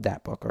hold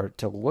that book or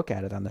to look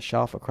at it on the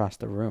shelf across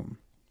the room.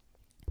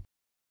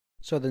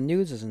 So the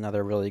news is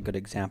another really good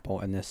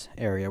example in this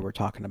area we're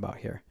talking about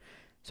here.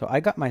 So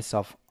I got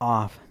myself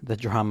off the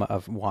drama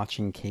of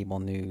watching cable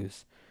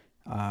news.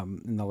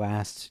 In the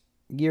last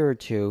year or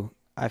two,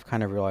 I've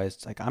kind of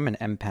realized like I'm an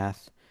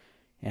empath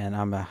and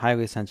I'm a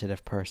highly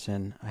sensitive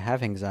person. I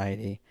have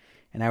anxiety,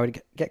 and I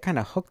would get kind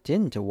of hooked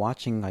into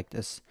watching like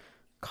this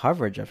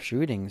coverage of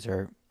shootings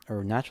or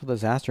natural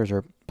disasters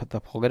or the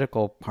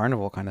political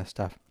carnival kind of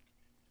stuff.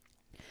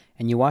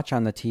 And you watch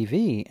on the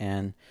TV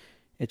and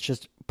it's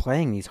just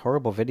playing these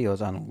horrible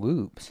videos on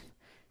loops.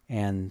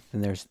 And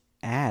then there's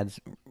ads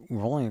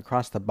rolling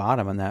across the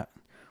bottom on that,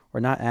 or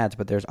not ads,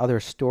 but there's other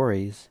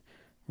stories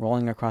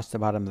rolling across the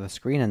bottom of the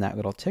screen in that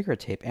little ticker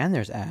tape. And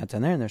there's ads,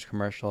 and then there's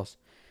commercials.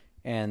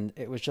 And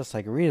it was just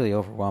like really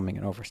overwhelming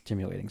and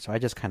overstimulating. So I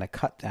just kind of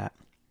cut that.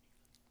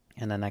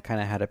 And then I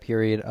kind of had a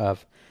period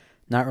of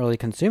not really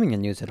consuming the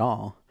news at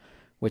all,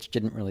 which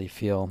didn't really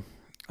feel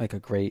like a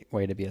great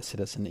way to be a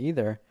citizen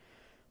either.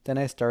 Then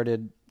I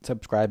started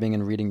subscribing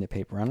and reading the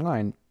paper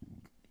online,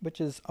 which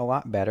is a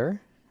lot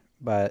better,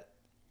 but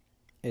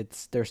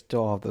there's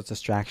still all those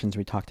distractions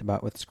we talked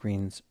about with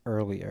screens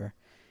earlier.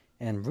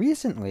 And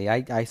recently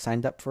I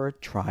signed up for a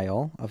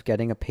trial of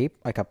getting a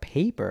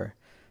paper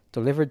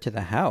delivered to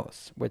the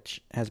house,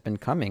 which has been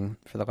coming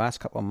for the last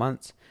couple of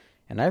months.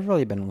 And I've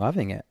really been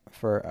loving it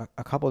for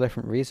a couple of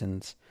different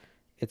reasons.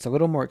 It's a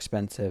little more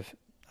expensive.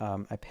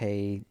 I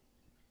pay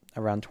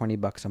around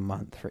 $20 a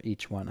month for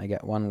each one. I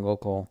get one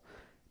local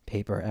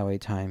paper, LA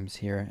Times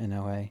here in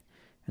LA,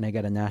 and I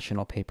get a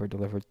national paper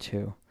delivered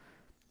too.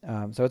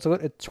 So it's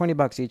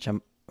 $20 each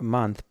a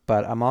month,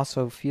 but I'm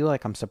also feel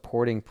like I'm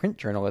supporting print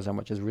journalism,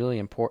 which is really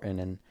important.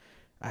 And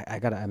I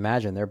gotta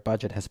imagine their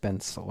budget has been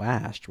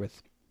slashed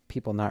with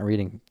people not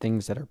reading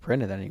things that are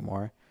printed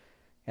anymore.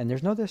 And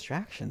there's no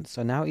distractions.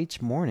 So now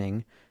each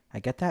morning I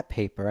get that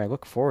paper. I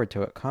look forward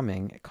to it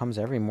coming. It comes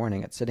every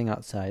morning. It's sitting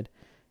outside.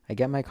 I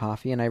get my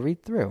coffee and I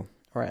read through.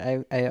 Or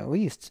I at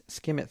least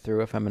skim it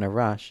through if I'm in a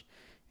rush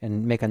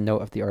and make a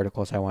note of the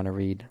articles I want to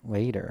read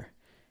later.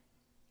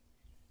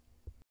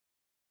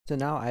 So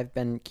now I've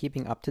been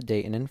keeping up to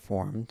date and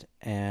informed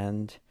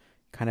and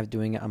kind of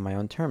doing it on my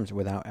own terms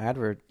without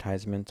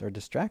advertisements or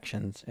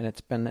distractions. And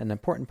it's been an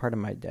important part of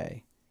my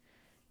day.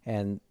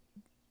 And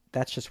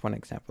that's just one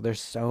example.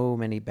 There's so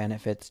many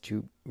benefits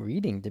to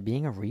reading, to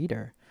being a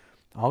reader.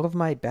 All of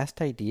my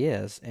best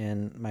ideas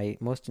and my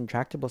most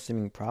intractable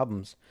seeming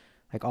problems,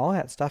 like all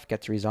that stuff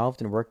gets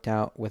resolved and worked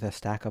out with a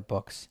stack of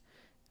books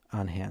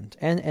on hand.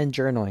 And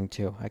journaling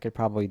too. I could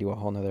probably do a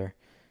whole nother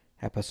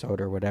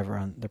episode or whatever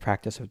on the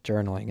practice of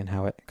journaling and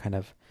how it kind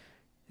of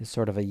is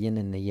sort of a yin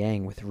and a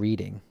yang with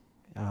reading.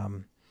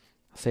 I'll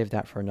save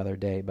that for another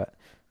day. But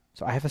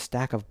so I have a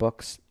stack of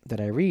books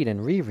that I read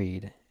and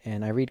reread,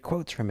 and I read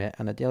quotes from it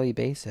on a daily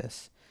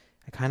basis.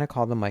 I kind of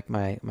call them like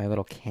my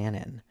little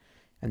canon.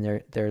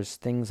 And there's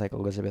things like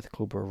Elizabeth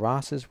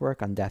Kubler-Ross's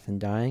work on death and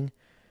dying,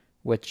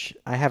 which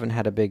I haven't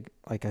had a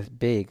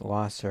big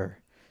loss or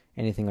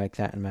anything like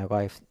that in my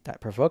life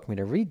that provoked me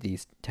to read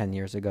these 10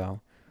 years ago.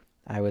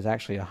 I was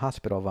actually a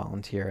hospital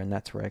volunteer, and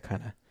that's where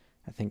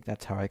I think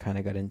that's how I kind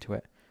of got into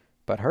it.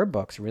 But her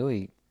books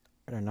really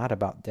are not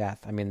about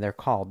death. I mean, they're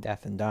called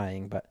Death and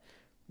Dying, but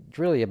it's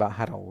really about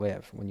how to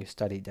live when you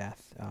study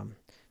death.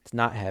 It's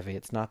not heavy,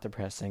 it's not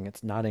depressing,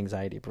 it's not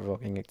anxiety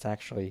provoking. It's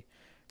actually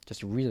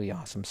just really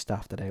awesome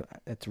stuff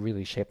it's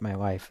really shaped my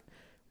life.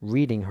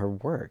 Reading her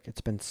work,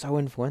 it's been so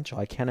influential.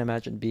 I can't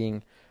imagine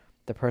being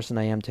the person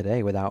I am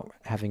today without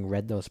having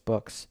read those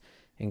books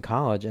in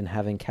college and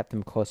having kept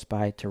them close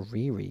by to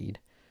reread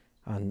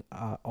on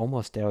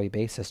almost daily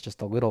basis, just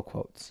the little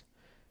quotes.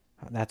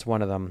 That's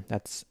one of them.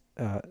 That's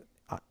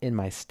in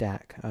my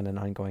stack on an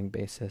ongoing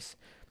basis.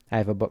 I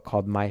have a book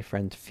called My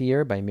Friend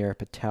Fear by Meera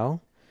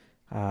Patel,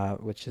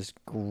 which is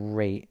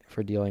great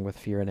for dealing with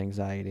fear and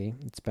anxiety.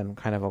 It's been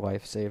kind of a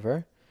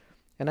lifesaver.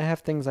 And I have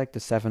things like The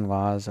 7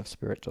 Laws of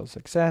Spiritual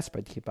Success by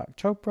Deepak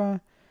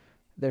Chopra.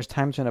 There's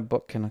times when a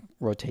book can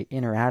rotate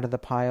in or out of the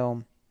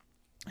pile.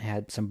 I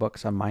had some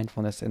books on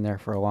mindfulness in there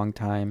for a long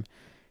time,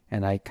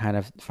 and I kind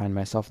of find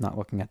myself not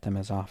looking at them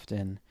as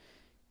often.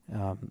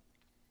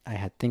 I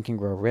had Think and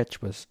Grow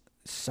Rich was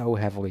so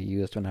heavily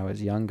used when I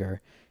was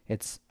younger.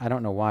 I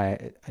don't know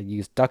why I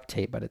used duct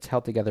tape, but it's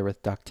held together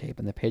with duct tape,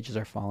 and the pages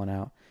are falling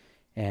out.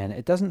 And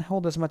it doesn't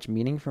hold as much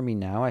meaning for me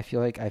now. I feel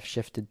like I've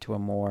shifted to a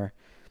more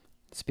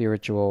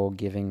spiritual,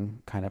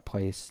 giving kind of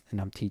place, and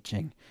I'm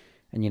teaching.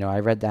 And, I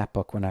read that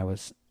book when I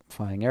was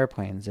flying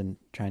airplanes and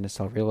trying to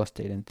sell real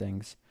estate and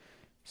things.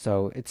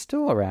 So it's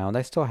still around.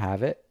 I still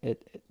have it.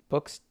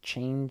 Books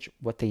change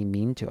what they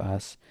mean to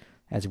us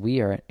as we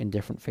are in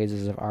different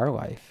phases of our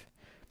life.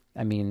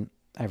 I mean,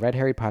 I read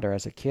Harry Potter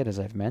as a kid, as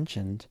I've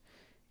mentioned,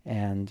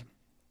 and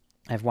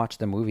I've watched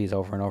the movies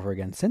over and over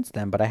again since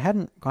then, but I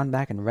hadn't gone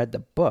back and read the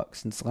book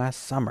since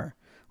last summer.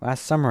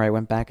 Last summer, I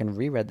went back and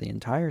reread the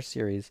entire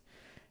series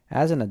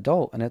as an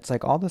adult, and it's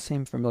like all the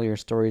same familiar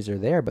stories are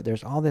there, but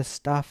there's all this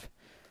stuff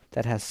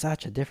that has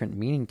such a different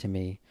meaning to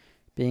me,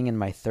 being in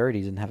my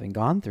 30s and having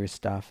gone through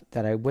stuff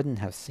that I wouldn't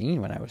have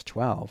seen when I was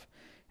 12.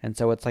 And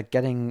so it's like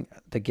getting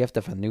the gift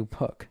of a new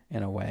book,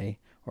 in a way,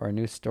 or a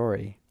new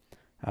story,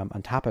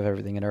 on top of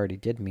everything it already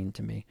did mean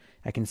to me.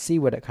 I can see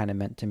what it kind of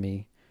meant to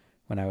me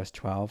when I was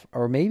 12.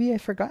 Or maybe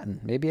I've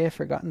forgotten. Maybe I've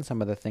forgotten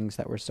some of the things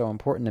that were so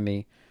important to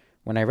me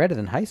when I read it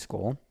in high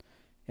school.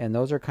 And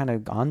those are kind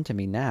of gone to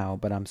me now,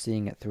 but I'm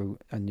seeing it through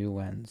a new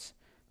lens,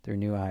 through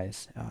new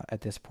eyes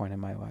at this point in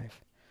my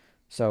life.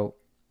 So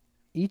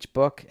each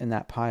book in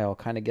that pile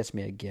kind of gives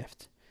me a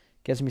gift,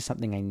 gives me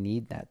something I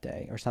need that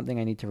day or something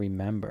I need to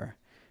remember.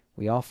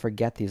 We all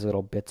forget these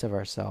little bits of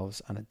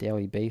ourselves on a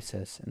daily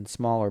basis in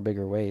small or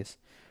bigger ways.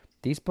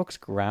 These books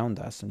ground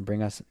us and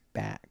bring us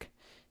back.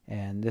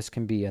 And this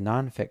can be a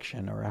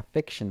nonfiction or a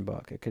fiction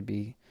book. It could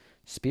be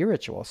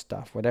spiritual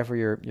stuff, whatever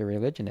your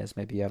religion is.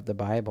 Maybe you have the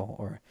Bible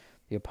or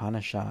the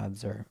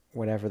Upanishads or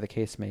whatever the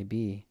case may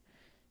be.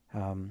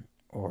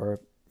 Or,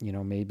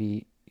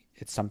 maybe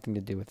it's something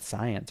to do with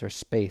science or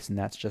space, and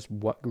that's just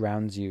what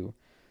grounds you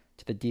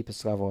to the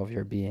deepest level of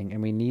your being.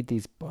 And we need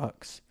these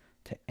books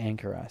to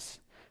anchor us.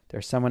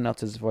 There's someone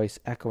else's voice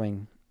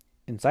echoing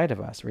inside of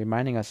us,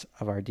 reminding us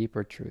of our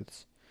deeper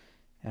truths.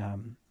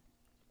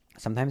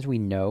 Sometimes we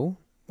know,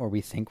 or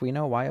we think we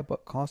know, why a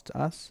book calls to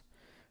us,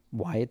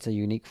 why it's a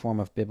unique form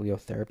of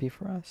bibliotherapy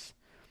for us.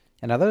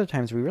 And other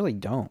times we really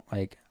don't.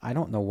 Like, I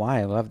don't know why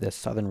I love this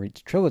Southern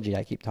Reach trilogy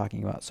I keep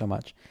talking about so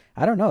much.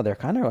 I don't know. They're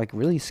kind of like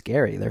really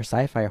scary. They're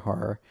sci-fi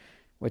horror,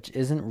 which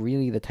isn't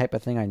really the type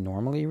of thing I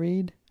normally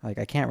read. Like,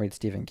 I can't read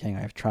Stephen King.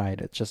 I've tried.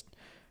 It's just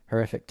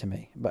horrific to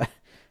me. But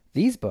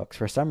these books,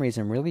 for some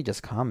reason, really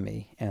just calm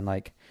me. And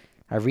like,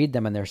 I read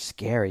them and they're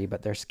scary,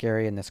 but they're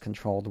scary in this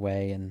controlled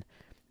way. And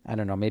I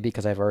don't know, maybe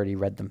because I've already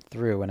read them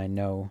through and I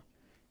know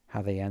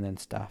how they end and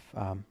stuff.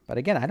 But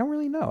again, I don't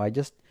really know.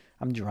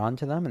 I'm drawn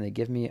to them and they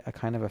give me a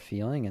kind of a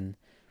feeling, and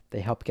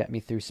They help get me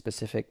through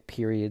specific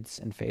periods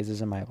and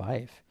phases in my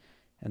life.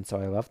 And so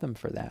I love them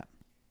for that.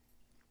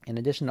 In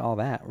addition to all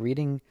that,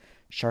 reading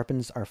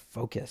sharpens our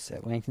focus.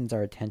 It lengthens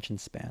our attention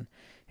span.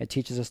 It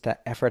teaches us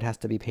that effort has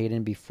to be paid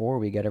in before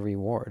we get a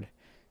reward.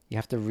 You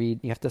have to read,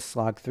 you have to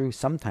slog through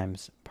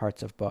sometimes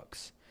parts of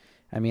books.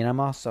 I mean, I'm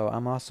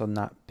also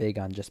not big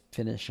on just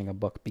finishing a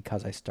book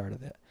because I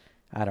started it.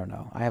 I don't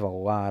know. I have a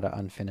lot of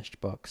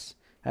unfinished books.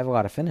 I have a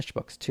lot of finished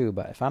books too,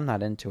 but if I'm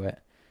not into it,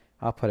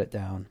 I'll put it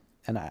down.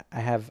 And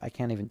I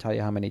can't even tell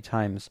you how many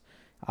times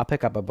I'll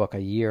pick up a book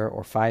a year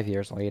or 5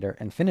 years later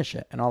and finish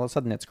it, and all of a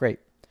sudden it's great.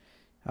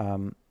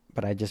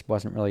 But I just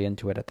wasn't really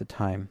into it at the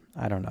time.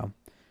 I don't know.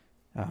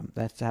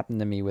 That's happened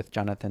to me with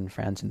Jonathan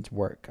Franzen's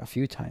work a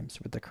few times,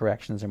 with the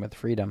corrections and with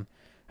Freedom.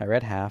 I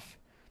read half,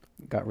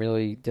 got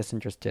really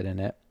disinterested in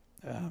it,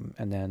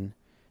 and then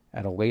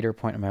at a later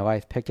point in my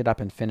life picked it up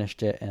and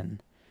finished it,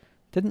 and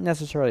didn't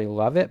necessarily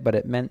love it, but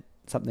it meant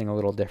something a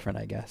little different,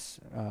 I guess.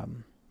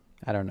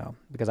 I don't know,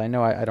 because I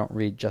know I don't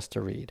read just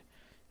to read.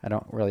 I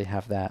don't really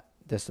have that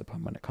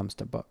discipline when it comes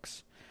to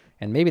books.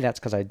 And maybe that's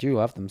because I do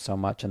love them so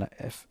much, and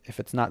if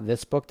it's not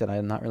this book that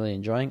I'm not really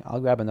enjoying, I'll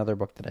grab another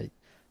book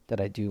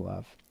that I do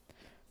love.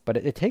 But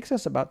it takes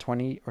us about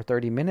 20 or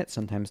 30 minutes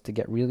sometimes to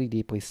get really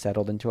deeply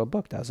settled into a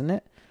book, doesn't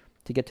it?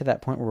 To get to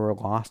that point where we're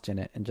lost in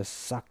it and just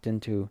sucked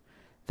into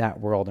that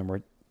world, and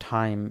where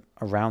time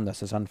around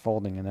us is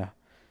unfolding in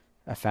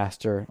a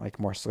faster, like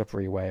more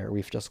slippery way, or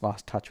we've just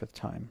lost touch with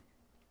time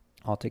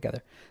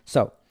altogether.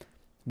 So,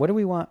 what do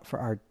we want for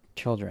our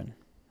children?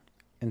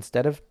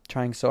 Instead of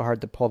trying so hard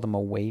to pull them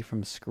away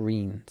from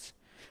screens,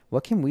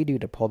 what can we do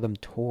to pull them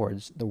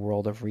towards the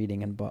world of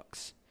reading and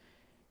books?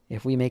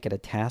 If we make it a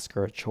task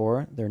or a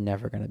chore, they're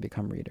never going to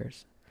become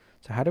readers.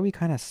 So how do we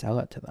kind of sell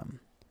it to them?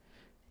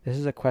 This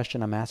is a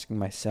question I'm asking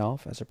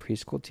myself as a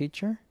preschool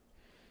teacher.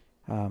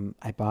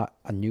 I bought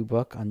a new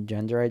book on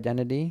gender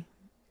identity,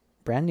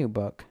 brand new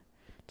book.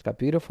 It's got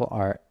beautiful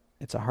art.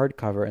 It's a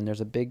hardcover, and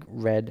there's a big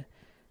red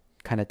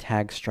kind of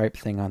tag stripe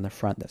thing on the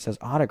front that says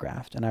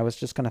autographed, and I was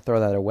just going to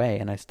throw that away,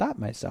 and I stopped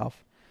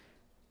myself.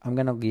 I'm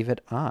going to leave it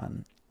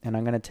on, and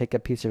I'm going to take a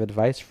piece of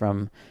advice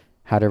from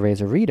How to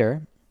Raise a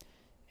Reader,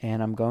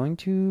 and I'm going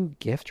to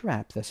gift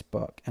wrap this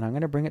book, and I'm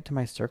going to bring it to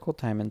my circle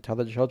time and tell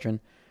the children,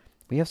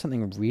 we have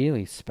something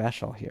really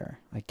special here.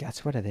 Like,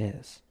 guess what it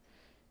is?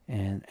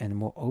 And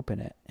we'll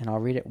open it, and I'll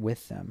read it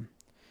with them,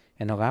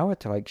 and allow it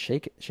to like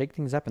shake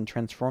things up and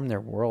transform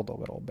their world a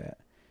little bit.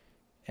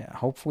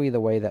 Hopefully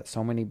the way that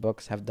so many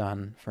books have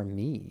done for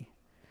me.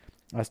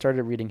 I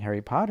started reading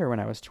Harry Potter when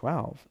I was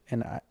 12,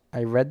 and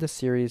I read the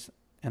series,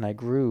 and I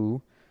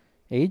grew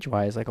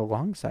age-wise like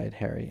alongside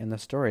Harry in the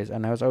stories,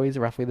 and I was always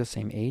roughly the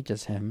same age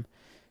as him.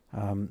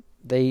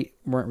 They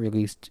weren't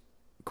released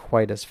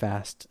quite as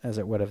fast as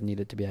it would have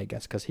needed to be, I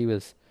guess, because he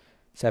was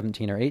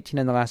 17 or 18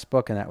 in the last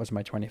book, and that was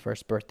my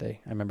 21st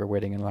birthday. I remember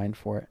waiting in line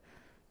for it,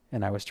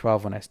 and I was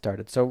 12 when I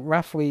started. So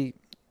roughly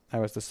I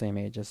was the same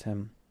age as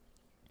him.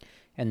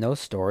 And those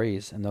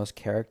stories and those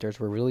characters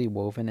were really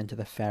woven into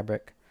the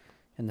fabric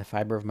and the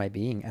fiber of my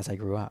being as I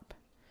grew up.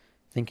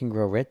 Think and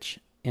Grow Rich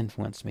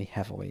influenced me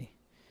heavily.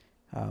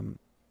 And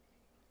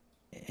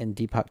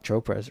Deepak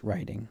Chopra's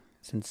writing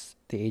since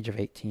the age of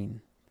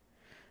 18.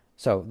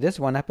 So this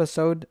one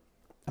episode,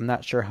 I'm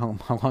not sure how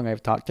long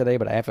I've talked today,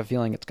 but I have a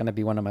feeling it's going to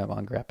be one of my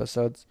longer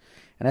episodes.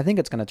 And I think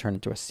it's going to turn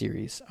into a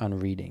series on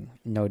reading,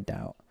 no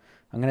doubt.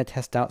 I'm going to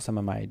test out some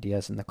of my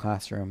ideas in the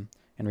classroom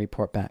and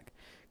report back.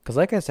 Because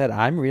like I said,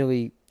 I'm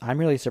really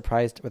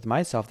surprised with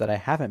myself that I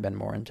haven't been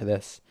more into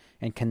this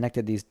and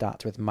connected these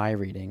dots with my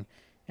reading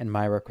and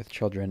my work with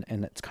children.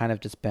 And it's kind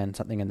of just been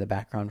something in the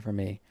background for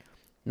me.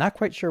 Not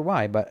quite sure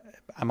why, but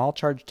I'm all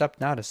charged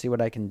up now to see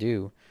what I can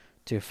do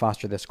to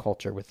foster this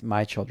culture with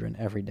my children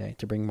every day,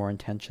 to bring more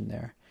intention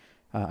there.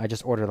 I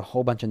just ordered a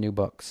whole bunch of new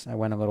books. I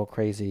went a little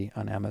crazy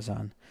on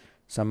Amazon.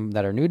 Some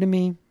that are new to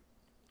me,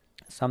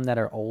 some that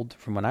are old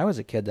from when I was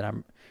a kid that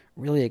I'm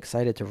really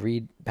excited to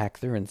read back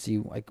through and see.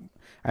 Like,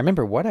 I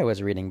remember what I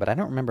was reading, but I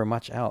don't remember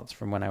much else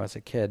from when I was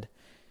a kid.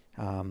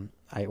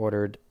 I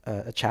ordered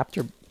a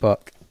chapter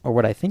book, or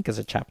what I think is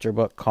a chapter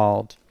book,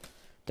 called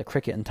The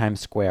Cricket in Times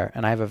Square,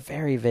 and I have a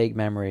very vague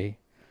memory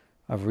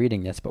of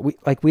reading this, but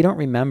we don't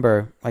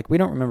remember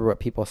what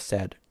people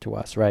said to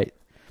us, right?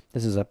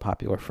 This is a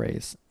popular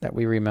phrase that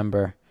we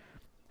remember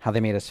how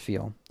they made us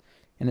feel.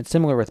 And it's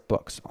similar with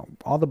books.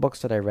 All the books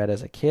that I read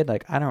as a kid,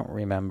 like, I don't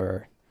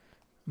remember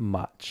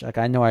much. Like,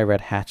 I know I read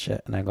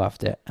Hatchet and I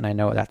loved it, and I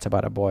know that's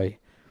about a boy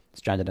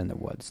stranded in the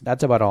woods.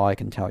 That's about all I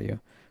can tell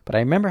you. But I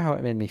remember how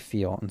it made me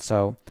feel, and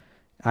so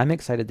I'm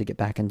excited to get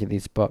back into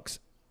these books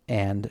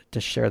and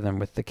to share them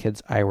with the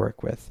kids I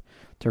work with,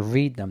 to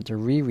read them, to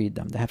reread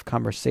them, to have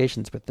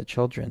conversations with the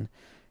children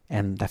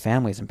and the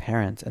families and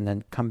parents, and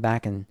then come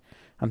back, and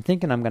I'm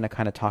thinking I'm going to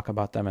kind of talk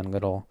about them in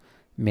little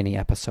mini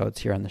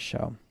episodes here on the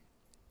show.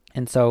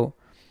 And so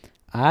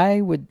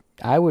I would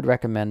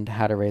recommend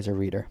How to Raise a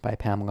Reader by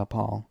Pamela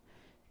Paul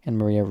and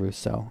Maria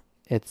Russo.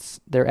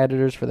 They're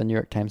editors for the New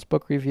York Times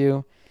Book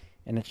Review,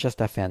 and it's just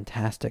a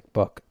fantastic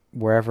book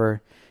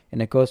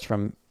and it goes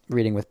from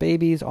reading with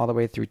babies all the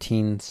way through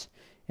teens,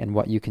 and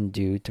what you can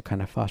do to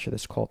kind of foster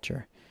this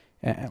culture.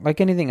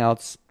 Like anything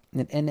else,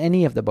 in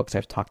any of the books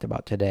I've talked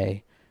about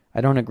today,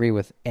 I don't agree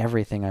with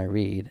everything I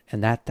read,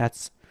 and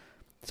that's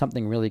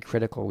something really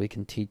critical we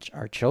can teach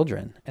our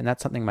children. And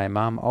that's something my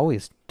mom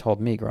always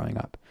told me growing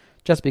up.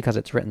 Just because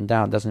it's written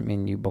down doesn't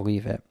mean you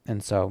believe it.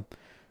 And so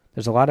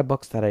there's a lot of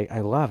books that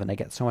I love and I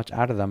get so much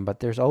out of them, but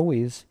there's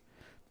always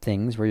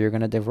things where you're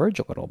going to diverge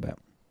a little bit.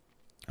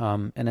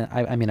 And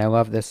I mean, I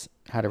love this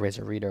How to Raise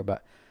a Reader,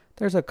 but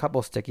there's a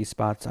couple sticky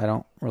spots. I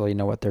don't really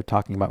know what they're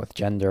talking about with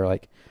gender.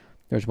 Like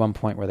there's one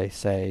point where they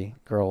say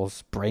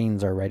girls'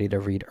 brains are ready to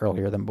read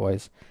earlier than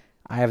boys.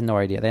 I have no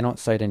idea. They don't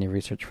cite any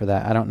research for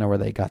that. I don't know where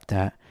they got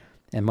that.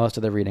 And most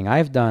of the reading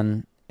I've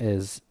done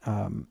is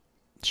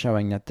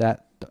showing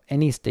that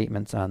any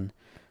statements on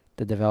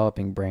the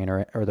developing brain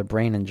or the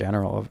brain in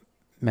general of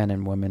men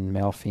and women,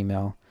 male,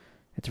 female,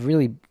 it's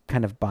really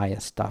kind of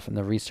biased stuff. And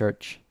the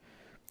research,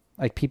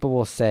 like people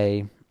will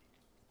say,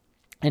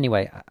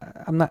 anyway,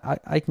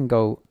 I can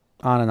go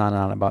on and on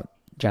and on about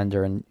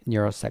gender and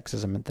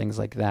neurosexism and things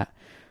like that,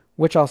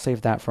 which I'll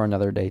save that for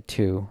another day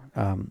too.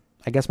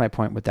 I guess my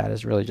point with that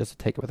is really just to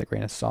take it with a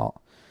grain of salt.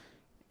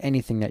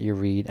 Anything that you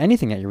read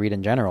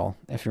in general,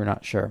 if you're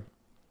not sure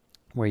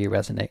where you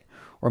resonate.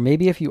 Or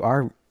maybe if you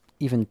are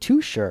even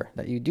too sure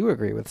that you do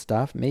agree with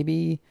stuff,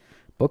 maybe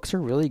books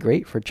are really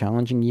great for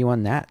challenging you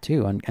on that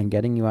too, and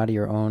getting you out of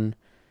your own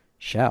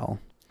shell.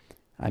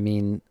 I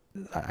mean,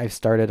 I've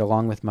started,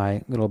 along with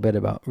my little bit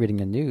about reading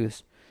the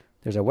news,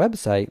 there's a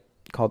website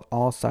called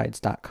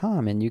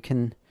allsides.com, and you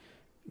can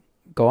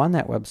go on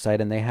that website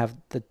and they have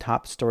the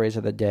top stories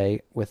of the day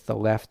with the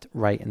left,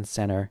 right, and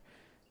center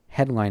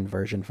headline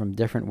version from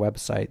different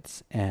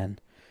websites.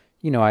 And,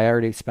 I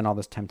already spent all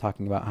this time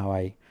talking about how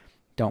I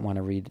don't want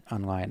to read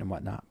online and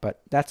whatnot, but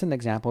that's an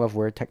example of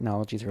where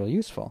technology is really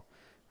useful.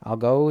 I'll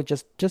go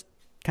just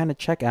kind of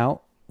check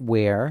out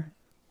where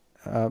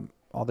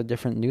all the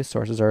different news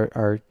sources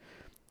are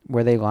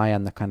where they lie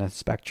on the kind of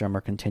spectrum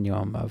or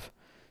continuum of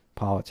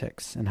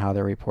politics and how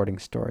they're reporting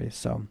stories.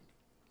 So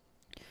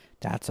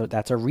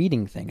that's a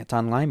reading thing. It's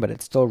online, but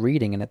it's still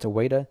reading, and it's a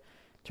way to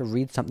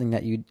read something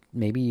that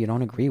maybe you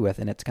don't agree with,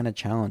 and it's going to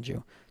challenge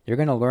you. You're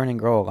going to learn and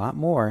grow a lot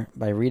more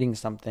by reading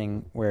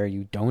something where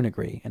you don't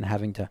agree and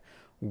having to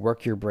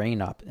work your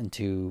brain up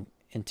into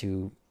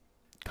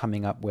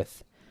coming up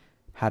with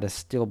how to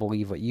still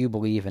believe what you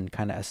believe and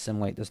kind of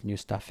assimilate this new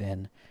stuff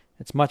in.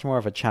 It's much more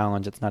of a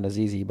challenge. It's not as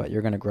easy, but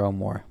you're going to grow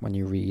more when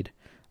you read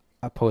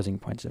opposing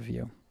points of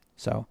view.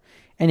 So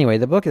anyway,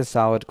 the book is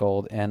solid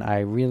gold, and I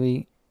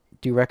really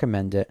do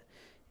recommend it.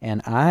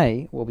 And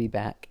I will be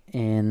back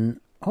in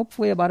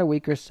hopefully about a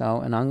week or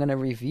so, and I'm going to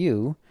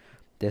review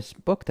this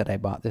book that I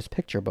bought, this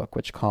picture book,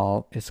 which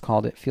is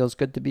called It Feels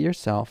Good to Be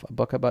Yourself, a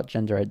book about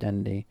gender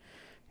identity.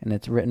 And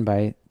it's written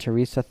by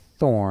Teresa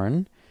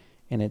Thorne,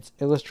 and it's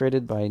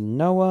illustrated by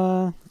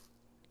Noah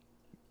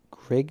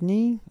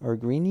Greeny.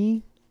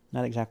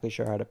 Not exactly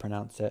sure how to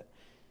pronounce it.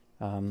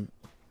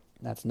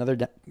 That's another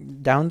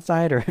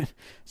downside or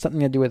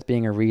something to do with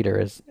being a reader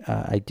is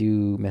I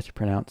do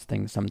mispronounce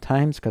things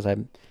sometimes because I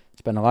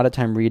spend a lot of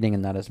time reading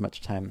and not as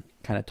much time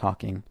kind of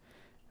talking.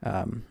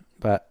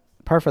 But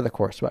par for the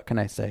course, what can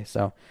I say?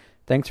 So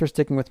thanks for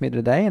sticking with me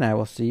today, and I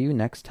will see you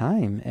next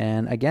time.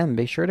 And again,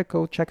 be sure to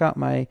go check out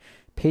my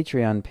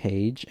Patreon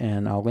page,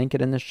 and I'll link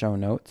it in the show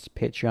notes,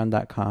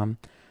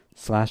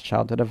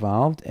 patreon.com/childhood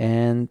evolved,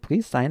 and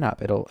please sign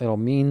up. It'll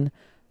mean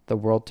the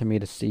world to me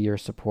to see your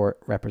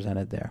support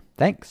represented there.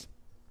 Thanks.